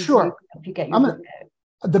did they do? Sure. To you get your book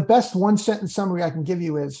out? The best one sentence summary I can give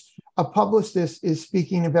you is a publicist is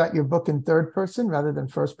speaking about your book in third person rather than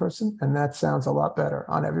first person. And that sounds a lot better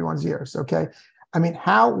on everyone's ears. Okay. I mean,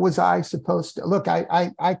 how was I supposed to look?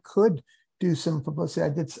 I could do some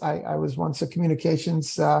publicity. I was once a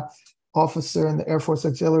communications officer in the Air Force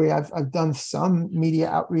Auxiliary. I've done some media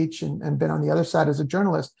outreach and been on the other side as a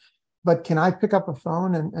journalist. But can I pick up a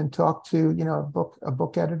phone and talk to, a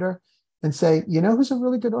book editor and say, who's a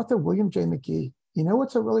really good author? William J. McGee.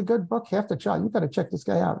 What's a really good book? Half the Child. You got to check this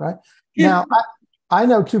guy out, right? Yeah. Now, I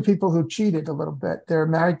know two people who cheated a little bit. They're a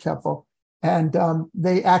married couple, and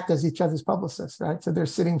they act as each other's publicists, right? So they're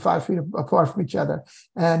sitting 5 feet apart from each other.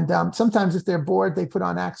 And sometimes if they're bored, they put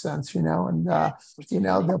on accents, and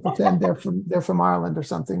they'll pretend they're from Ireland or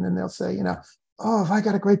something. And they'll say, oh, have I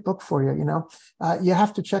got a great book for you? You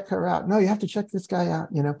have to check her out. No, you have to check this guy out,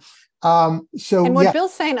 And what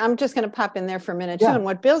Bill's saying, I'm just going to pop in there for a minute too. Yeah. And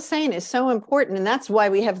what Bill's saying is so important. And that's why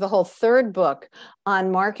we have the whole third book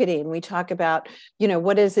on marketing. We talk about,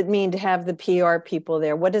 what does it mean to have the PR people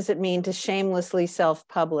there? What does it mean to shamelessly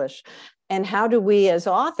self-publish? And how do we as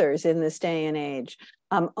authors in this day and age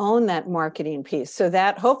own that marketing piece? So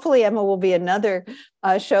that hopefully, Emma, will be another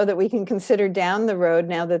show that we can consider down the road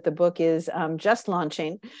now that the book is just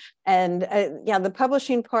launching. And the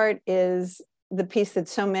publishing part is the piece that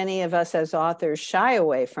so many of us as authors shy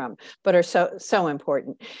away from, but are so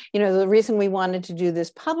important. The reason we wanted to do this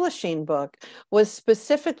publishing book was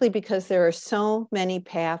specifically because there are so many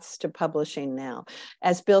paths to publishing now.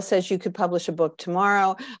 As Bill says, you could publish a book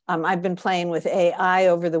tomorrow. I've been playing with AI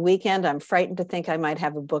over the weekend. I'm frightened to think I might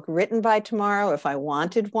have a book written by tomorrow if I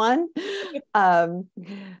wanted one.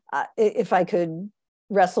 If I could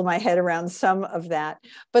wrestle my head around some of that.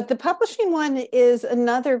 But the publishing one is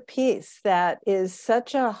another piece that is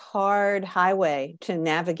such a hard highway to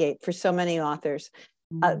navigate for so many authors.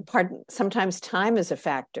 Sometimes time is a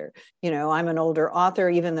factor. I'm an older author,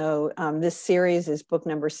 even though this series is book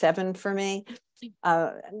number 7 for me.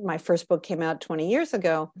 My first book came out 20 years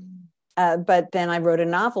ago. But then I wrote a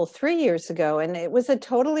novel 3 years ago, and it was a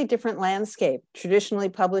totally different landscape. Traditionally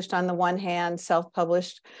published on the one hand,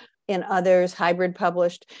 self-published in others, hybrid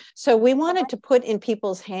published. So we wanted to put in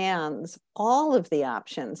people's hands all of the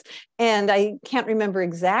options. And I can't remember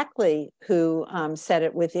exactly who said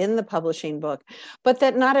it within the publishing book, but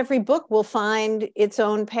that not every book will find its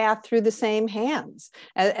own path through the same hands.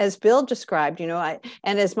 As Bill described, and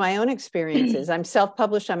as my own experiences, I'm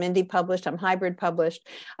self-published, I'm indie published, I'm hybrid published.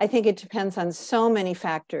 I think it depends on so many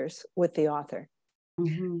factors with the author.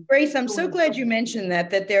 Grace, I'm so glad you mentioned that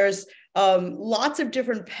there's lots of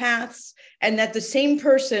different paths, and that the same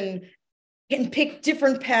person can pick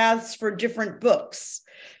different paths for different books.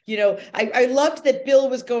 I loved that Bill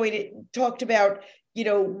was talked about,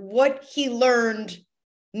 what he learned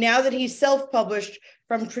now that he's self-published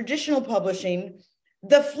from traditional publishing.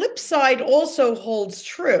 The flip side also holds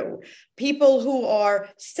true. People who are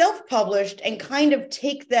self-published and kind of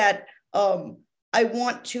take that, I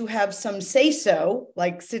want to have some say-so,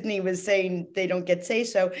 like Cydney was saying, they don't get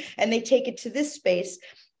say-so, and they take it to this space.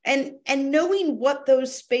 And knowing what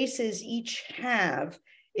those spaces each have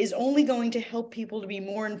is only going to help people to be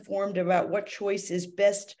more informed about what choice is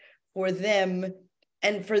best for them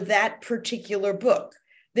and for that particular book.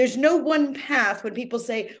 There's no one path. When people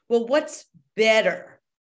say, well, what's better?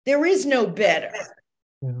 There is no better.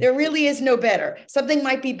 Yeah. There really is no better. Something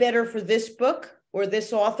might be better for this book or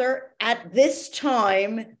this author at this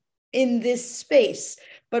time in this space.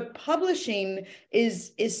 But publishing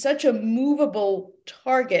is such a movable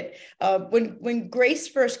target. When Grace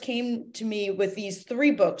first came to me with these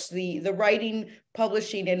 3 books, the writing,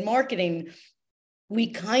 publishing, and marketing, we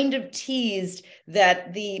kind of teased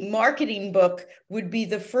that the marketing book would be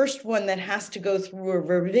the first one that has to go through a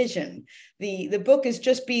revision. The book is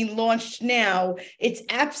just being launched now. It's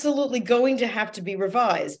absolutely going to have to be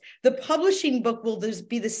revised. The publishing book will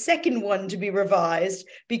be the second one to be revised,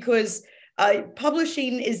 because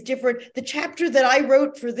publishing is different. The chapter that I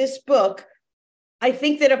wrote for this book, I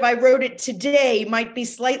think that if I wrote it today, might be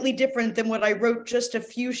slightly different than what I wrote just a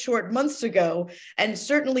few short months ago. And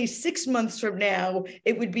certainly 6 months from now,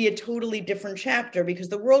 it would be a totally different chapter, because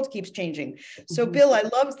the world keeps changing. So Bill, I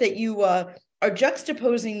love that you are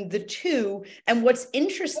juxtaposing the two. And what's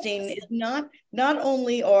interesting is not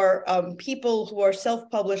only are people who are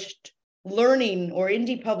self-published learning, or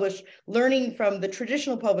indie published learning from the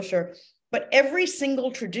traditional publisher, but every single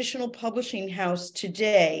traditional publishing house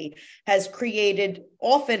today has created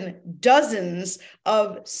often dozens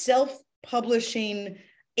of self-publishing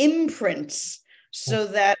imprints, so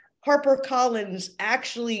that HarperCollins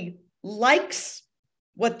actually likes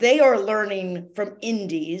what they are learning from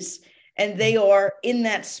indies, and they are in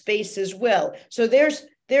that space as well. So there's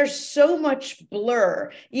so much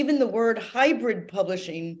blur. Even the word hybrid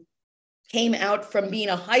publishing came out from being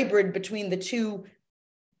a hybrid between the two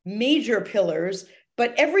major pillars,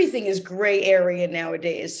 but everything is gray area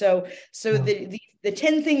nowadays. So the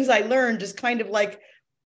 10 things I learned is kind of like,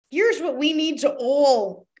 here's what we need to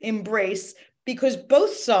all embrace, because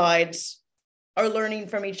both sides are learning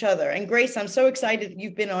from each other. And Grace, I'm so excited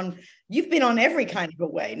you've been on every kind of a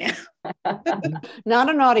way now. Not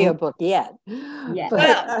an audiobook yet. Yeah.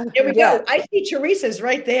 Well, there we go. I see Teresa's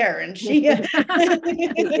right there, and she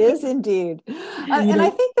it is indeed. And I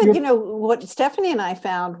think that, what Stephanie and I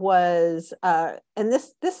found was, and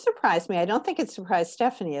this surprised me. I don't think it surprised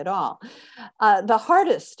Stephanie at all. The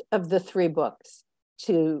hardest of the 3 books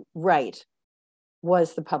to write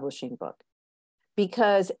was the publishing book,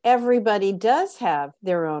 because everybody does have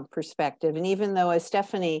their own perspective. And even though, as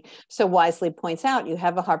Stephanie so wisely points out, you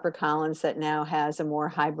have a HarperCollins that now has a more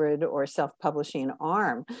hybrid or self-publishing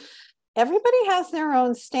arm, everybody has their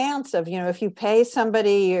own stance of, if you pay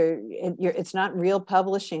somebody, it's not real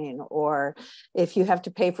publishing, or if you have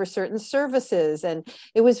to pay for certain services. And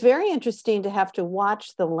it was very interesting to have to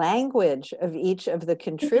watch the language of each of the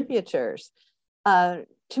contributors to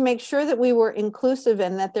make sure that we were inclusive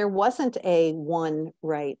and that there wasn't a one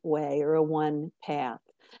right way or a one path.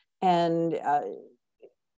 And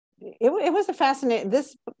it was a fascinating,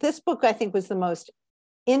 this book, I think, was the most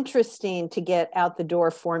interesting to get out the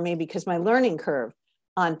door for me, because my learning curve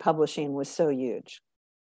on publishing was so huge.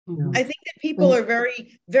 I think that people are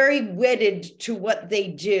very, very wedded to what they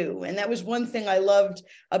do. And that was one thing I loved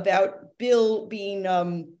about Bill being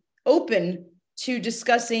open to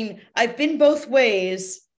discussing. I've been both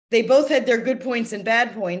ways. They both had their good points and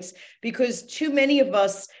bad points, because too many of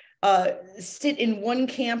us sit in one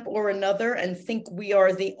camp or another and think we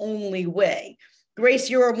are the only way. Grace,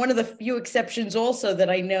 you're one of the few exceptions also that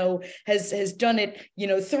I know has done it,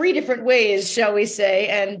 3 different ways, shall we say,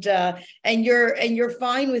 and you're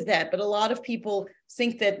fine with that. But a lot of people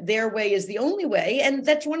think that their way is the only way, and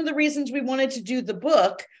that's one of the reasons we wanted to do the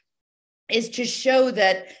book, is to show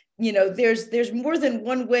that there's more than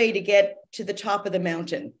one way to get to the top of the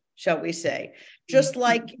mountain, shall we say. Just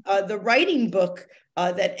like the writing book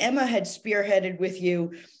that Emma had spearheaded with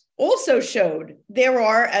you also showed there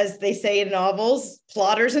are, as they say in novels,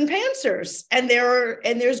 plotters and pantsers, and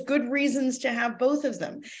there's good reasons to have both of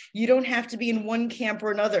them. You don't have to be in one camp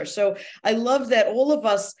or another. So I love that all of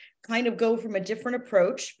us kind of go from a different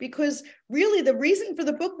approach, because really the reason for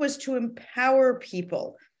the book was to empower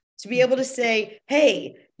people to be able to say,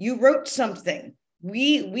 hey, you wrote something.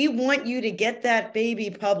 We want you to get that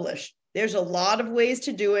baby published. There's a lot of ways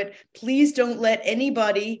to do it. Please don't let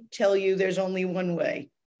anybody tell you there's only one way.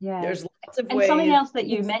 Yeah, there's lots of and ways. Something else that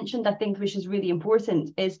you mentioned, I think, which is really important,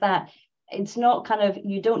 is that it's not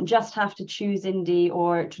you don't just have to choose indie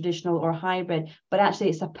or traditional or hybrid, but actually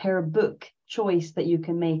it's a per book choice that you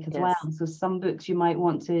can make as well. So some books you might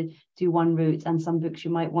want to do one route, and some books you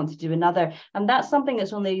might want to do another. And that's something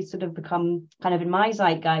that's only sort of become kind of in my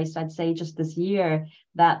zeitgeist, I'd say, just this year,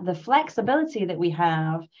 that the flexibility that we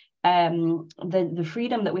have, the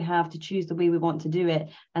freedom that we have to choose the way we want to do it.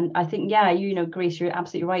 And I think, Grace, you're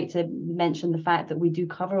absolutely right to mention the fact that we do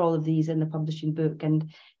cover all of these in the publishing book,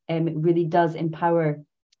 and it really does empower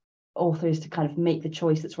authors to kind of make the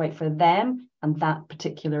choice that's right for them and that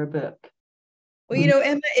particular book. Well,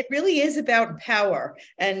 Emma, it really is about power.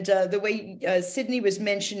 And the way Cydney was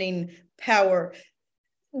mentioning power,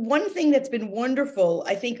 one thing that's been wonderful,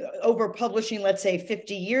 I think, over publishing, let's say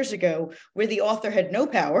 50 years ago, where the author had no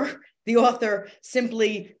power, the author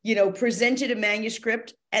simply, presented a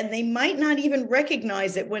manuscript, and they might not even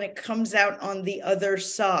recognize it when it comes out on the other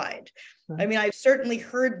side. I mean, I've certainly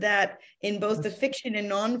heard that in both the fiction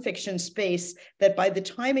and nonfiction space, that by the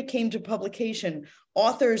time it came to publication,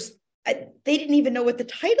 authors, they didn't even know what the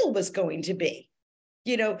title was going to be.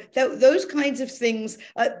 Those kinds of things.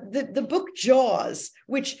 The book Jaws,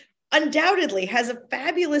 which undoubtedly has a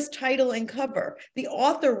fabulous title and cover, the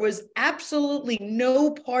author was absolutely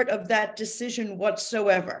no part of that decision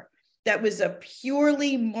whatsoever. That was a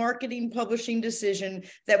purely marketing publishing decision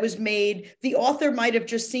that was made. The author might have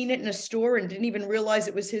just seen it in a store and didn't even realize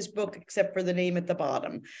it was his book, except for the name at the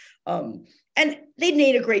bottom. And they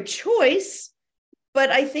made a great choice. But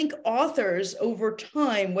I think authors over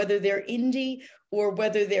time, whether they're indie or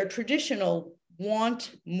whether they're traditional,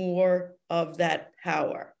 want more of that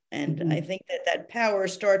power. And I think that power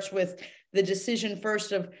starts with the decision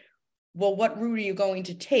first of, well, what route are you going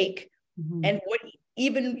to take? And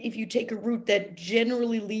even if you take a route that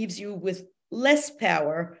generally leaves you with less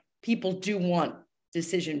power, people do want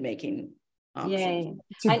decision-making options.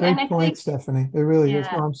 It's a great point, Stephanie. It really is.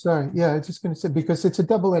 No, I'm sorry. Yeah, I was just going to say, because it's a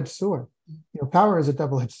double-edged sword. Power is a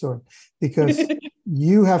double-edged sword, because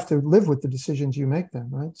you have to live with the decisions you make then,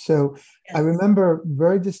 right? So I remember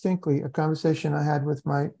very distinctly a conversation I had with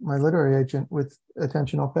my literary agent with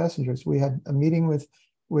Attention All Passengers. We had a meeting with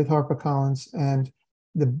HarperCollins, and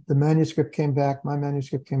the manuscript came back. My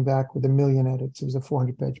manuscript came back with 1 million edits. It was a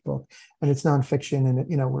 400-page book, and it's nonfiction.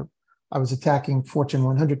 And I was attacking Fortune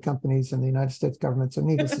 100 companies and the United States government. So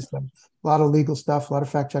needless to say, a lot of legal stuff, a lot of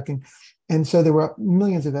fact checking. And so there were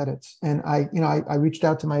millions of edits. And I reached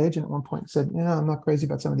out to my agent at one point and said, I'm not crazy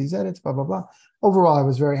about some of these edits, blah, blah, blah. Overall, I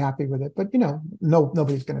was very happy with it. But,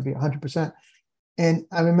 nobody's going to be 100%. And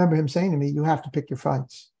I remember him saying to me, you have to pick your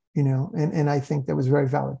fights, and I think that was very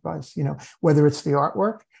valid advice, whether it's the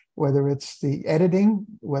artwork, whether it's the editing,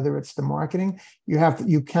 whether it's the marketing.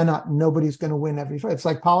 Nobody's going to win every fight. It's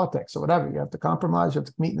like politics or whatever. You have to compromise, you have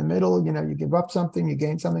to meet in the middle, you give up something, you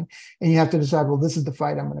gain something, and you have to decide, well, this is the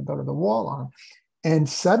fight I'm going to go to the wall on. And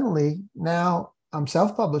suddenly now I'm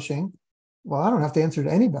self-publishing. Well, I don't have to answer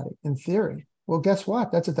to anybody in theory. Well, guess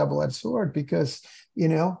what? That's a double-edged sword because,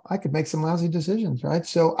 I could make some lousy decisions, right?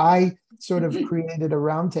 So I sort of created a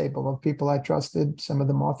roundtable of people I trusted, some of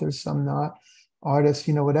them authors, some not, artists,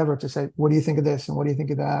 whatever, to say, what do you think of this? And what do you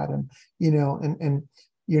think of that? And, and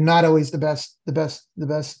you're not always the best,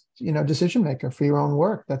 decision maker for your own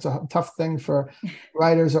work. That's a tough thing for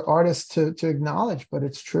writers or artists to acknowledge, but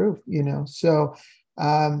it's true, So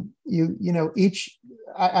I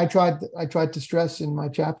tried to stress in my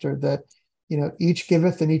chapter that, each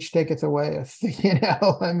giveth and each taketh away.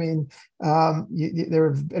 I mean, there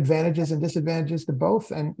are advantages and disadvantages to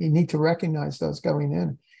both, and you need to recognize those going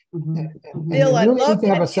in. Mm-hmm. And Bill, you really need to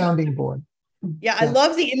have a sounding board. Yeah, I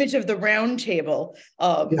love the image of the round table.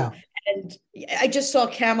 And I just saw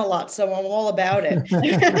Camelot, so I'm all about it.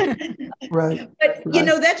 Right. But,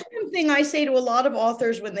 that's one thing I say to a lot of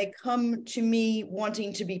authors when they come to me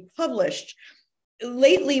wanting to be published.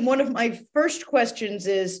 Lately, one of my first questions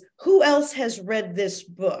is, who else has read this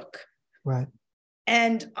book? Right.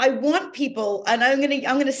 And I want people, and I'm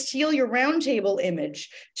gonna steal your roundtable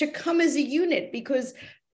image, to come as a unit, because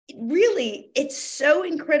really it's so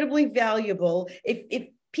incredibly valuable. If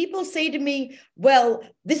people say to me, well,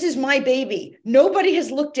 this is my baby, nobody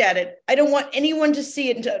has looked at it, I don't want anyone to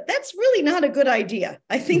see it, that's really not a good idea.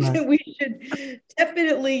 I think that we should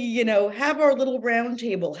definitely, have our little round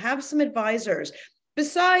table, have some advisors,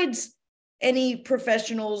 besides any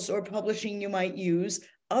professionals or publishing you might use,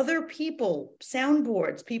 other people,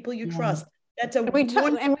 soundboards, people you trust. That's we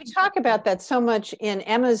talk about that so much in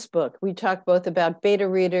Emma's book. We talk both about beta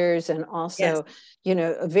readers and also,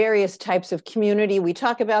 various types of community. We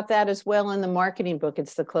talk about that as well in the marketing book.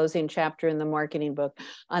 It's the closing chapter in the marketing book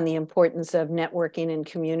on the importance of networking and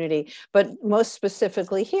community. But most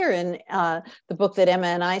specifically here in the book that Emma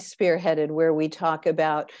and I spearheaded, where we talk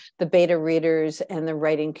about the beta readers and the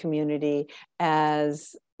writing community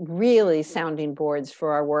as really sounding boards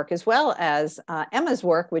for our work, as well as Emma's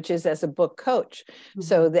work, which is as a book coach. Mm-hmm.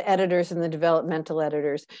 So the editors and the developmental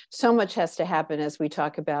editors, so much has to happen, as we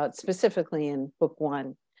talk about specifically in book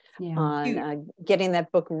one, on getting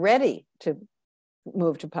that book ready to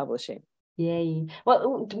move to publishing. Yay.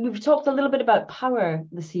 Well, we've talked a little bit about power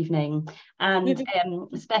this evening, and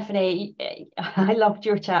Stephanie, I loved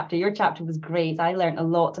your chapter. Your chapter was great. I learned a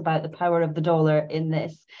lot about the power of the dollar in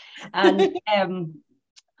this, and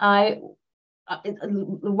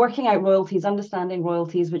working out royalties, understanding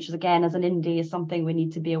royalties, which is, again, as an indie, is something we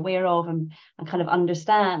need to be aware of and kind of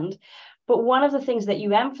understand. But one of the things that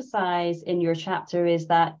you emphasize in your chapter is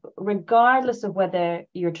that regardless of whether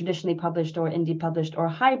you're traditionally published or indie published or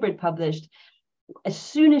hybrid published, as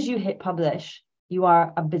soon as you hit publish, you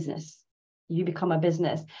are a business. You become a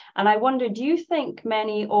business. And I wonder, do you think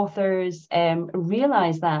many authors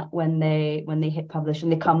realize that when they hit publish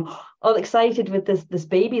and they come all excited with this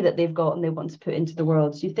baby that they've got and they want to put into the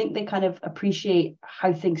world? Do you think they kind of appreciate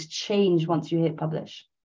how things change once you hit publish?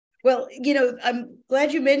 Well, I'm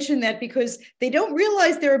glad you mentioned that, because they don't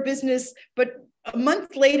realize they're a business, but a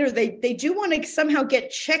month later, they do want to somehow get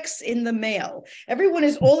checks in the mail. Everyone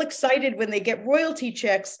is all excited when they get royalty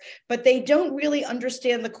checks, but they don't really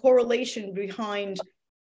understand the correlation behind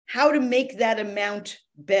how to make that amount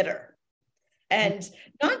better. And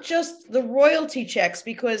not just the royalty checks,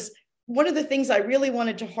 because one of the things I really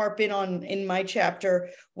wanted to harp in on in my chapter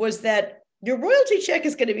was that your royalty check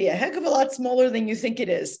is going to be a heck of a lot smaller than you think it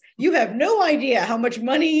is. You have no idea how much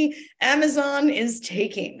money Amazon is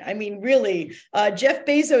taking. I mean, really, Jeff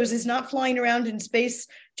Bezos is not flying around in space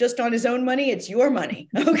just on his own money. It's your money,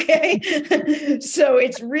 okay? So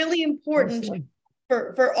it's really important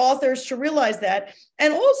for authors to realize that,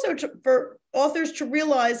 and also for authors to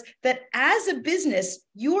realize that as a business,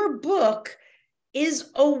 your book is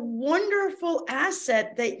a wonderful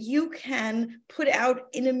asset that you can put out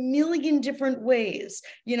in a million different ways.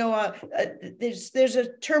 There's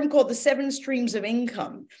a term called the 7 streams of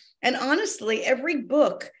income. And honestly, every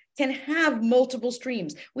book can have multiple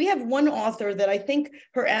streams. We have one author that I think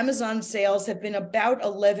her Amazon sales have been about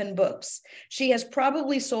 11 books. She has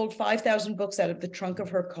probably sold 5,000 books out of the trunk of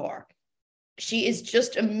her car. She is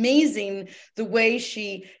just amazing the way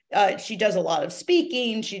she does a lot of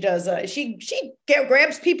speaking. She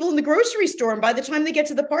grabs people in the grocery store, and by the time they get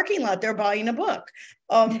to the parking lot, they're buying a book.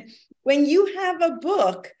 When you have a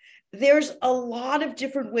book, there's a lot of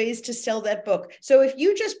different ways to sell that book. So if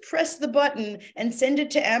you just press the button and send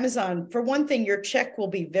it to Amazon, for one thing, your check will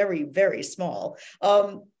be very, very small.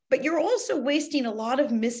 But you're also wasting a lot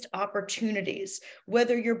of missed opportunities,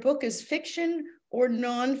 whether your book is fiction or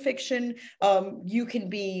nonfiction. You can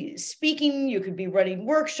be speaking, you could be running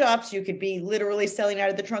workshops, you could be literally selling out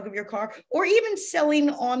of the trunk of your car, or even selling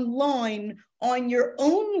online on your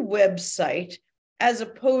own website, as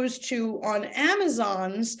opposed to on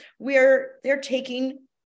Amazon's, where they're taking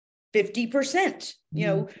 50%. You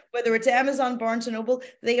know, whether it's Amazon, Barnes and Noble,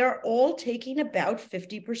 they are all taking about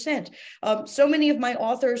 50%. So many of my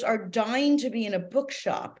authors are dying to be in a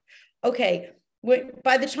bookshop. Okay,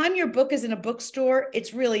 by the time your book is in a bookstore,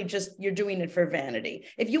 it's really just, you're doing it for vanity.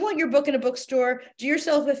 If you want your book in a bookstore, do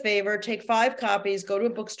yourself a favor, take 5 copies, go to a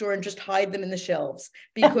bookstore and just hide them in the shelves.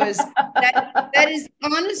 Because that is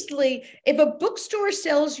honestly, if a bookstore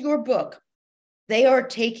sells your book, they are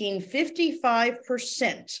taking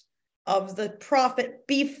 55% of the profit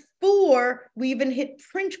before we even hit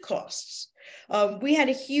print costs. We had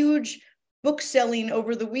a huge book selling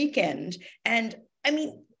over the weekend. And I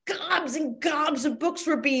mean, gobs and gobs of books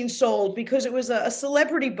were being sold because it was a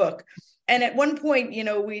celebrity book. And at one point, you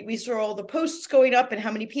know, we saw all the posts going up and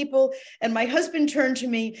how many people, and my husband turned to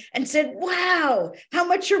me and said, wow, how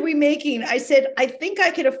much are we making? I said, I think I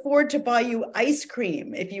could afford to buy you ice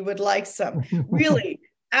cream if you would like some. Really,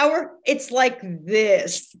 it's like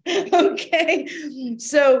this. Okay.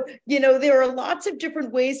 So, you know, there are lots of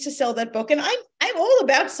different ways to sell that book. And I'm all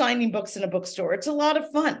about signing books in a bookstore. It's a lot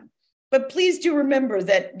of fun. But please do remember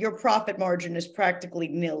that your profit margin is practically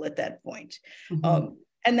nil at that point.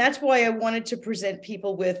 And that's why I wanted to present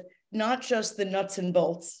people with not just the nuts and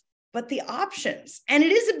bolts, but the options. And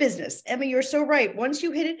it is a business. Emmy, you're so right. Once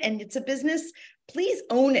you hit it and it's a business, please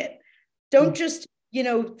own it. Don't just, you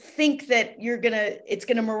know, think that it's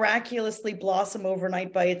gonna miraculously blossom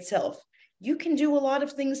overnight by itself. You can do a lot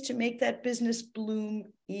of things to make that business bloom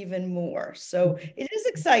even more. So it is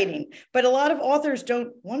exciting, but a lot of authors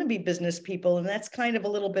don't want to be business people. And that's kind of a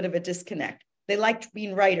little bit of a disconnect. They liked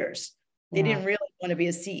being writers. They didn't really want to be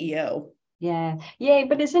a CEO. Yeah. Yeah.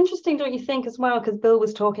 But it's interesting, don't you think, as well? Because Bill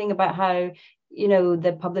was talking about how, you know,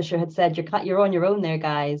 the publisher had said, you're on your own there,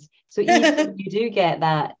 guys. So even if you do get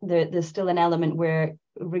that, there's still an element where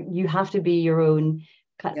you have to be your own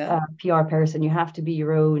PR person. You have to be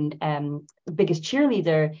your own biggest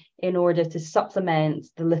cheerleader in order to supplement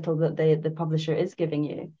the little that the publisher is giving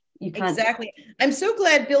you. You can't. Exactly. I'm so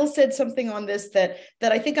glad Bill said something on this that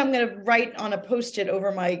I think I'm going to write on a Post-it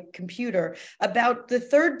over my computer about the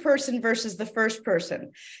third person versus the first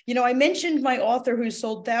person. You know, I mentioned my author who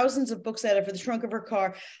sold thousands of books out of the trunk of her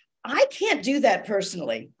car. I can't do that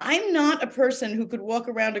personally. I'm not a person who could walk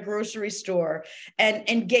around a grocery store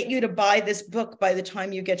and get you to buy this book by the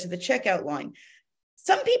time you get to the checkout line.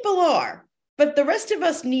 Some people are, but the rest of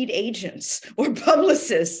us need agents or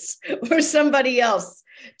publicists or somebody else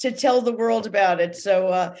to tell the world about it.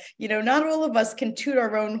 So, you know, not all of us can toot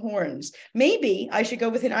our own horns. Maybe I should go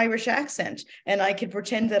with an Irish accent and I could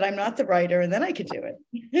pretend that I'm not the writer and then I could do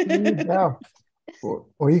it. Yeah.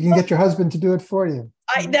 Or you can get your husband to do it for you.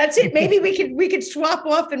 That's it. Maybe we could swap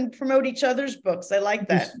off and promote each other's books. I like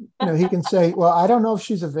that. You know, he can say, well, I don't know if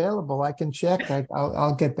she's available. I can check.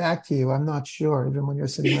 I'll get back to you. I'm not sure, even when you're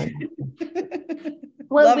sitting right.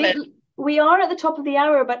 Well, we are at the top of the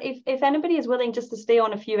hour, but if anybody is willing just to stay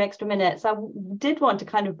on a few extra minutes, I did want to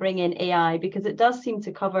kind of bring in AI because it does seem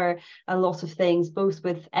to cover a lot of things, both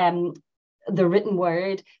with the written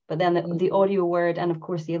word, but then the audio word, and of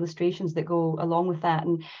course the illustrations that go along with that.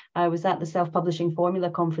 And I was at the Self-Publishing Formula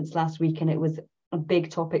conference last week, and it was a big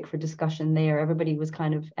topic for discussion there. Everybody was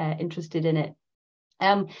kind of interested in it.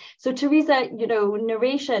 So Theresa, you know,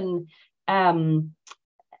 narration,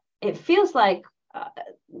 it feels like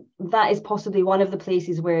that is possibly one of the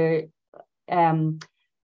places where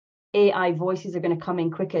AI voices are going to come in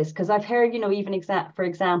quickest, because I've heard, you know, even for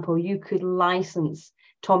example, you could license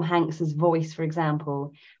Tom Hanks's voice, for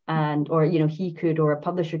example, or you know, he could, or a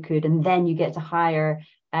publisher could, and then you get to hire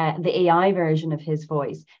the AI version of his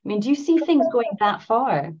voice. I mean, do you see things going that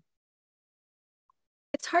far?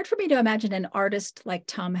 It's hard for me to imagine an artist like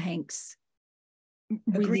Tom Hanks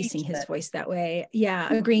releasing his voice that way.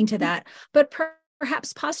 Yeah, agreeing to that. But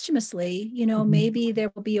perhaps posthumously, you know, maybe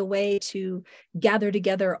there will be a way to gather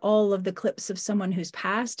together all of the clips of someone who's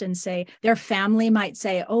passed and say, their family might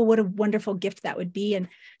say, oh, what a wonderful gift that would be. And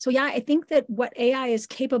so, yeah, I think that what AI is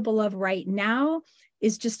capable of right now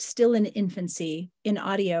is just still in infancy in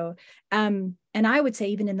audio. And I would say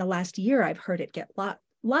even in the last year, I've heard it get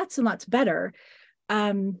lots and lots better.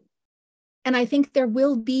 And I think there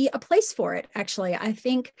will be a place for it, actually. I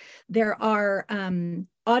think there are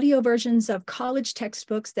audio versions of college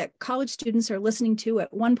textbooks that college students are listening to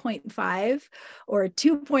at 1.5 or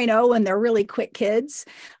 2.0 when they're really quick kids.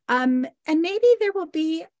 And maybe there will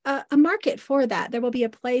be a market for that. There will be a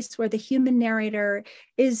place where the human narrator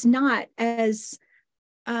is not as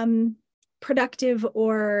productive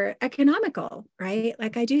or economical, right?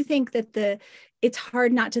 Like, I do think that it's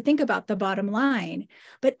hard not to think about the bottom line,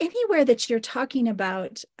 but anywhere that you're talking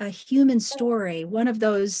about a human story, one of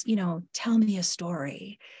those, tell me a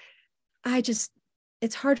story,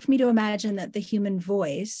 it's hard for me to imagine that the human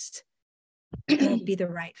voice will be the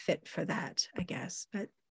right fit for that, I guess.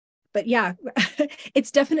 But yeah,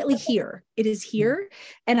 it's definitely here. It is here.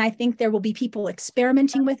 And I think there will be people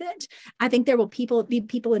experimenting with it. I think there will be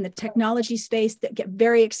people in the technology space that get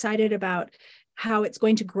very excited about how it's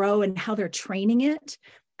going to grow and how they're training it.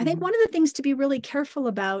 I think one of the things to be really careful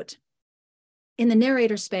about in the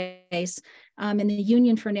narrator space, and the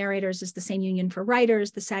Union for Narrators is the same union for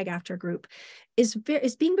writers, the SAG-AFTRA group, is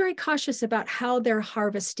being very cautious about how they're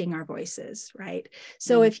harvesting our voices, right?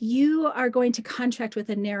 So if you are going to contract with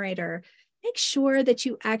a narrator, make sure that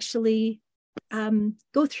you actually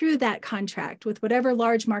go through that contract with whatever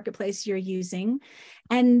large marketplace you're using,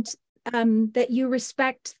 and that you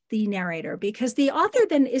respect the narrator, because the author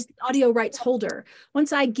then is the audio rights holder.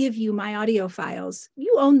 Once I give you my audio files,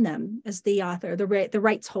 you own them as the author, the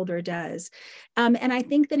rights holder does. And I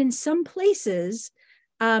think that in some places,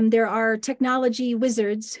 there are technology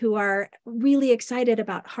wizards who are really excited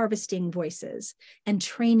about harvesting voices and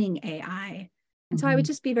training AI. And so I would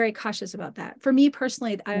just be very cautious about that. For me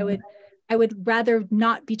personally, I would rather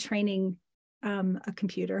not be training a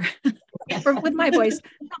computer with my voice.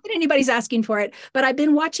 Not that anybody's asking for it, but I've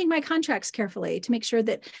been watching my contracts carefully to make sure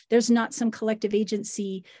that there's not some collective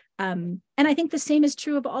agency. And I think the same is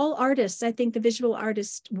true of all artists. I think the visual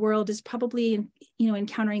artist world is probably,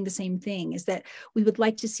 encountering the same thing, is that we would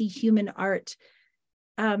like to see human art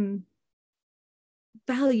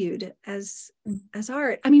valued as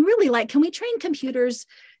art. I mean, really, like, can we train computers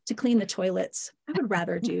to clean the toilets? I would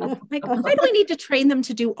rather do. Like, why do we need to train them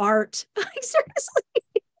to do art? Like, seriously,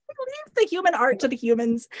 leave the human art to the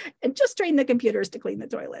humans and just train the computers to clean the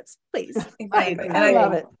toilets, please. I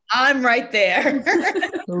love it. I'm right there.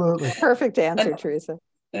 Absolutely. Perfect answer, Theresa.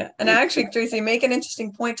 Yeah. And actually, Theresa, you make an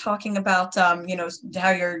interesting point talking about, how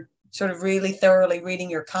you're sort of really thoroughly reading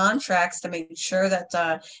your contracts to make sure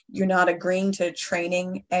that you're not agreeing to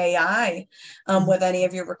training AI with any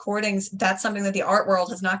of your recordings. That's something that the art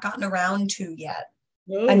world has not gotten around to yet.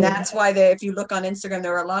 Ooh. And that's why if you look on Instagram,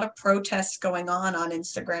 there are a lot of protests going on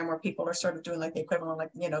Instagram where people are sort of doing like the equivalent,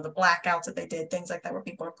 like, the blackouts that they did, things like that, where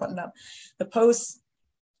people are putting up the posts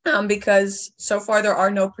because so far there are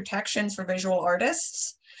no protections for visual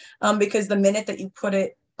artists because the minute that you put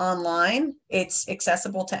it online, it's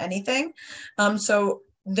accessible to anything. So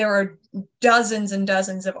there are dozens and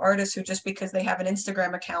dozens of artists who, just because they have an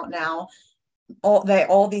Instagram account now,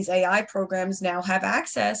 all these AI programs now have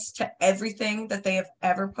access to everything that they have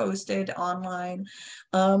ever posted online.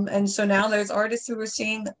 And so now there's artists who are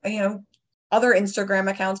seeing, other Instagram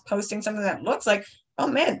accounts posting something that looks like, oh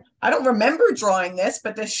man, I don't remember drawing this,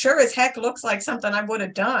 but this sure as heck looks like something I would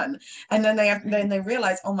have done. And then they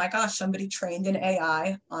realize, oh my gosh, somebody trained in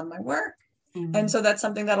AI on my work. And so that's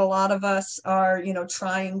something that a lot of us are,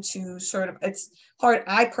 trying to sort of, it's hard.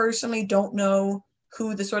 I personally don't know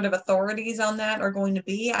who the sort of authorities on that are going to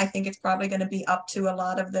be. I think it's probably going to be up to a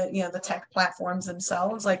lot of the, the tech platforms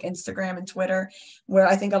themselves, like Instagram and Twitter, where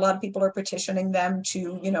I think a lot of people are petitioning them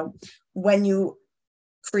to, when you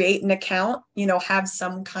create an account, have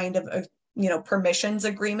some kind of a, permissions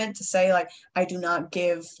agreement to say, like, I do not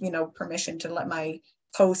give, permission to let my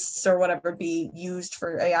posts or whatever be used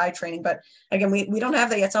for AI training. But again, we don't have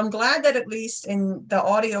that yet. So I'm glad that at least in the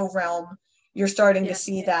audio realm, you're starting to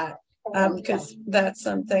see that. Because that's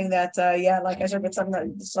something that, like I said, it's something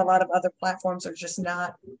that a lot of other platforms are just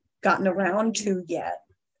not gotten around to yet.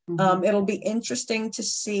 It'll be interesting to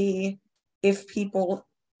see if people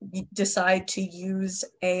decide to use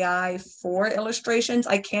AI for illustrations.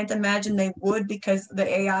 I can't imagine they would, because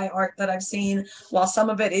the AI art that I've seen, while some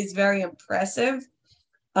of it is very impressive,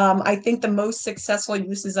 I think the most successful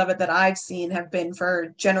uses of it that I've seen have been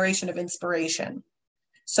for generation of inspiration.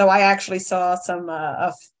 So I actually saw some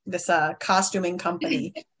costuming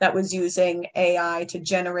company that was using AI to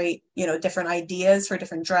generate, different ideas for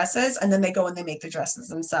different dresses. And then they go and they make the dresses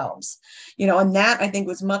themselves, and that I think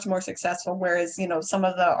was much more successful. Whereas, some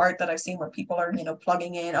of the art that I've seen where people are,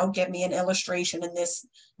 plugging in, oh, give me an illustration in this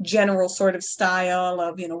general sort of style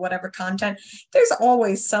of, whatever content, there's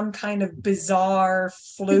always some kind of bizarre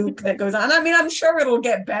fluke that goes on. I mean, I'm sure it'll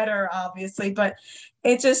get better, obviously, but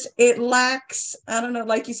it lacks, I don't know,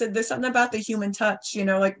 like you said, there's something about the human touch,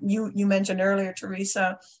 like you mentioned earlier,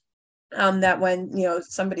 Theresa, that when,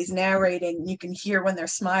 somebody's narrating, you can hear when they're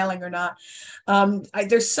smiling or not.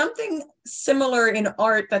 There's something similar in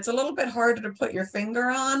art that's a little bit harder to put your finger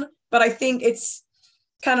on, but I think it's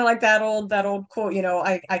kind of like that old quote,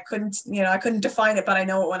 I couldn't define it, but I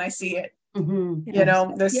know it when I see it.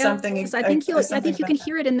 Mm-hmm. There's something. I think you can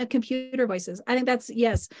hear it in the computer voices. I think that's,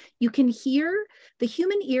 yes, you can hear the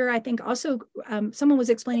human ear. I think also someone was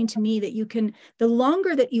explaining to me that the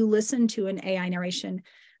longer that you listen to an AI narration,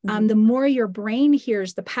 the more your brain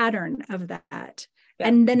hears the pattern of that. Yeah.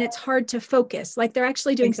 And then it's hard to focus. Like they're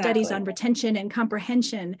actually doing studies on retention and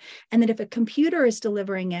comprehension. And that if a computer is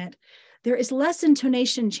delivering it, there is less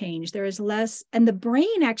intonation change. There is less, and the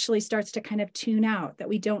brain actually starts to kind of tune out, that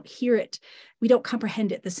we don't hear it. We don't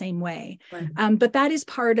comprehend it the same way. Right. But that is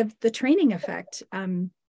part of the training effect.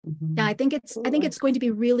 Yeah, I think it's going to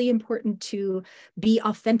be really important to be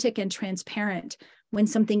authentic and transparent when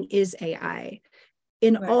something is AI.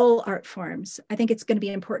 In all art forms. I think it's going to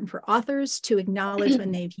be important for authors to acknowledge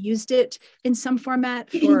when they've used it in some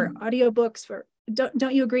format, for audiobooks,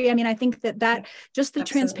 don't you agree? I mean, I think that just the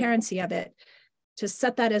transparency of it, to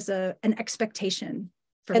set that as an expectation.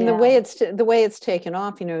 And the way it's taken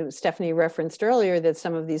off, Stephanie referenced earlier that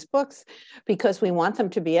some of these books, because we want them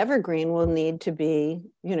to be evergreen, will need to be,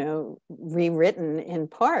 rewritten in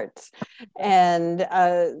parts. And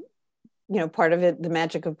part of it, the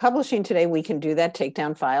magic of publishing today, we can do that, take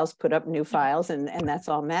down files, put up new files, and that's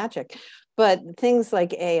all magic. But things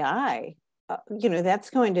like AI, that's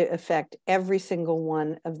going to affect every single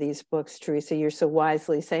one of these books. Theresa, you're so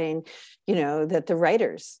wisely saying, that the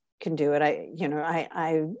writers can do it.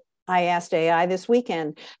 I asked AI this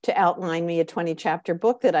weekend to outline me a 20-chapter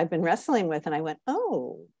book that I've been wrestling with, and I went,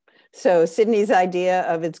 oh, so Cydney's idea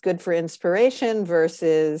of it's good for inspiration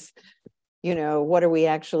versus what are we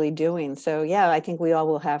actually doing? So yeah, I think we all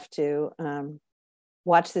will have to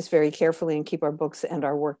watch this very carefully and keep our books and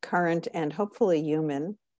our work current and hopefully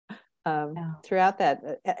human throughout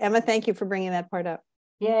that. Emma, thank you for bringing that part up.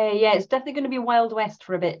 Yeah, it's definitely going to be Wild West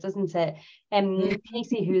for a bit, doesn't it?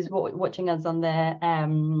 Casey, who's watching us on the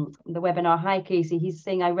webinar, hi Casey, he's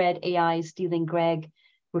saying, I read AI stealing Greg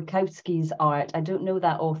Rukowski's art. I don't know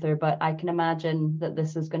that author, but I can imagine that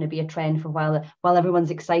this is going to be a trend for a while everyone's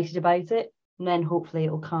excited about it, and then hopefully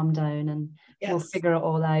it'll calm down and we'll figure it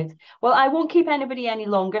all out. Well, I won't keep anybody any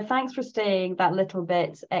longer. Thanks for staying that little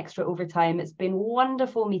bit extra overtime. It's been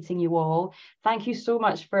wonderful meeting you all. Thank you so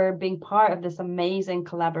much for being part of this amazing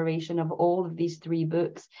collaboration of all of these 3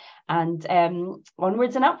 books, and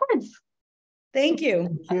onwards and upwards. Thank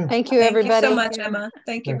you. Thank you, everybody. Thank you so much, Emma.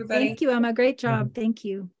 Thank you, everybody. Thank you, Emma. Great job. Thank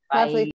you. Bye. Lovely.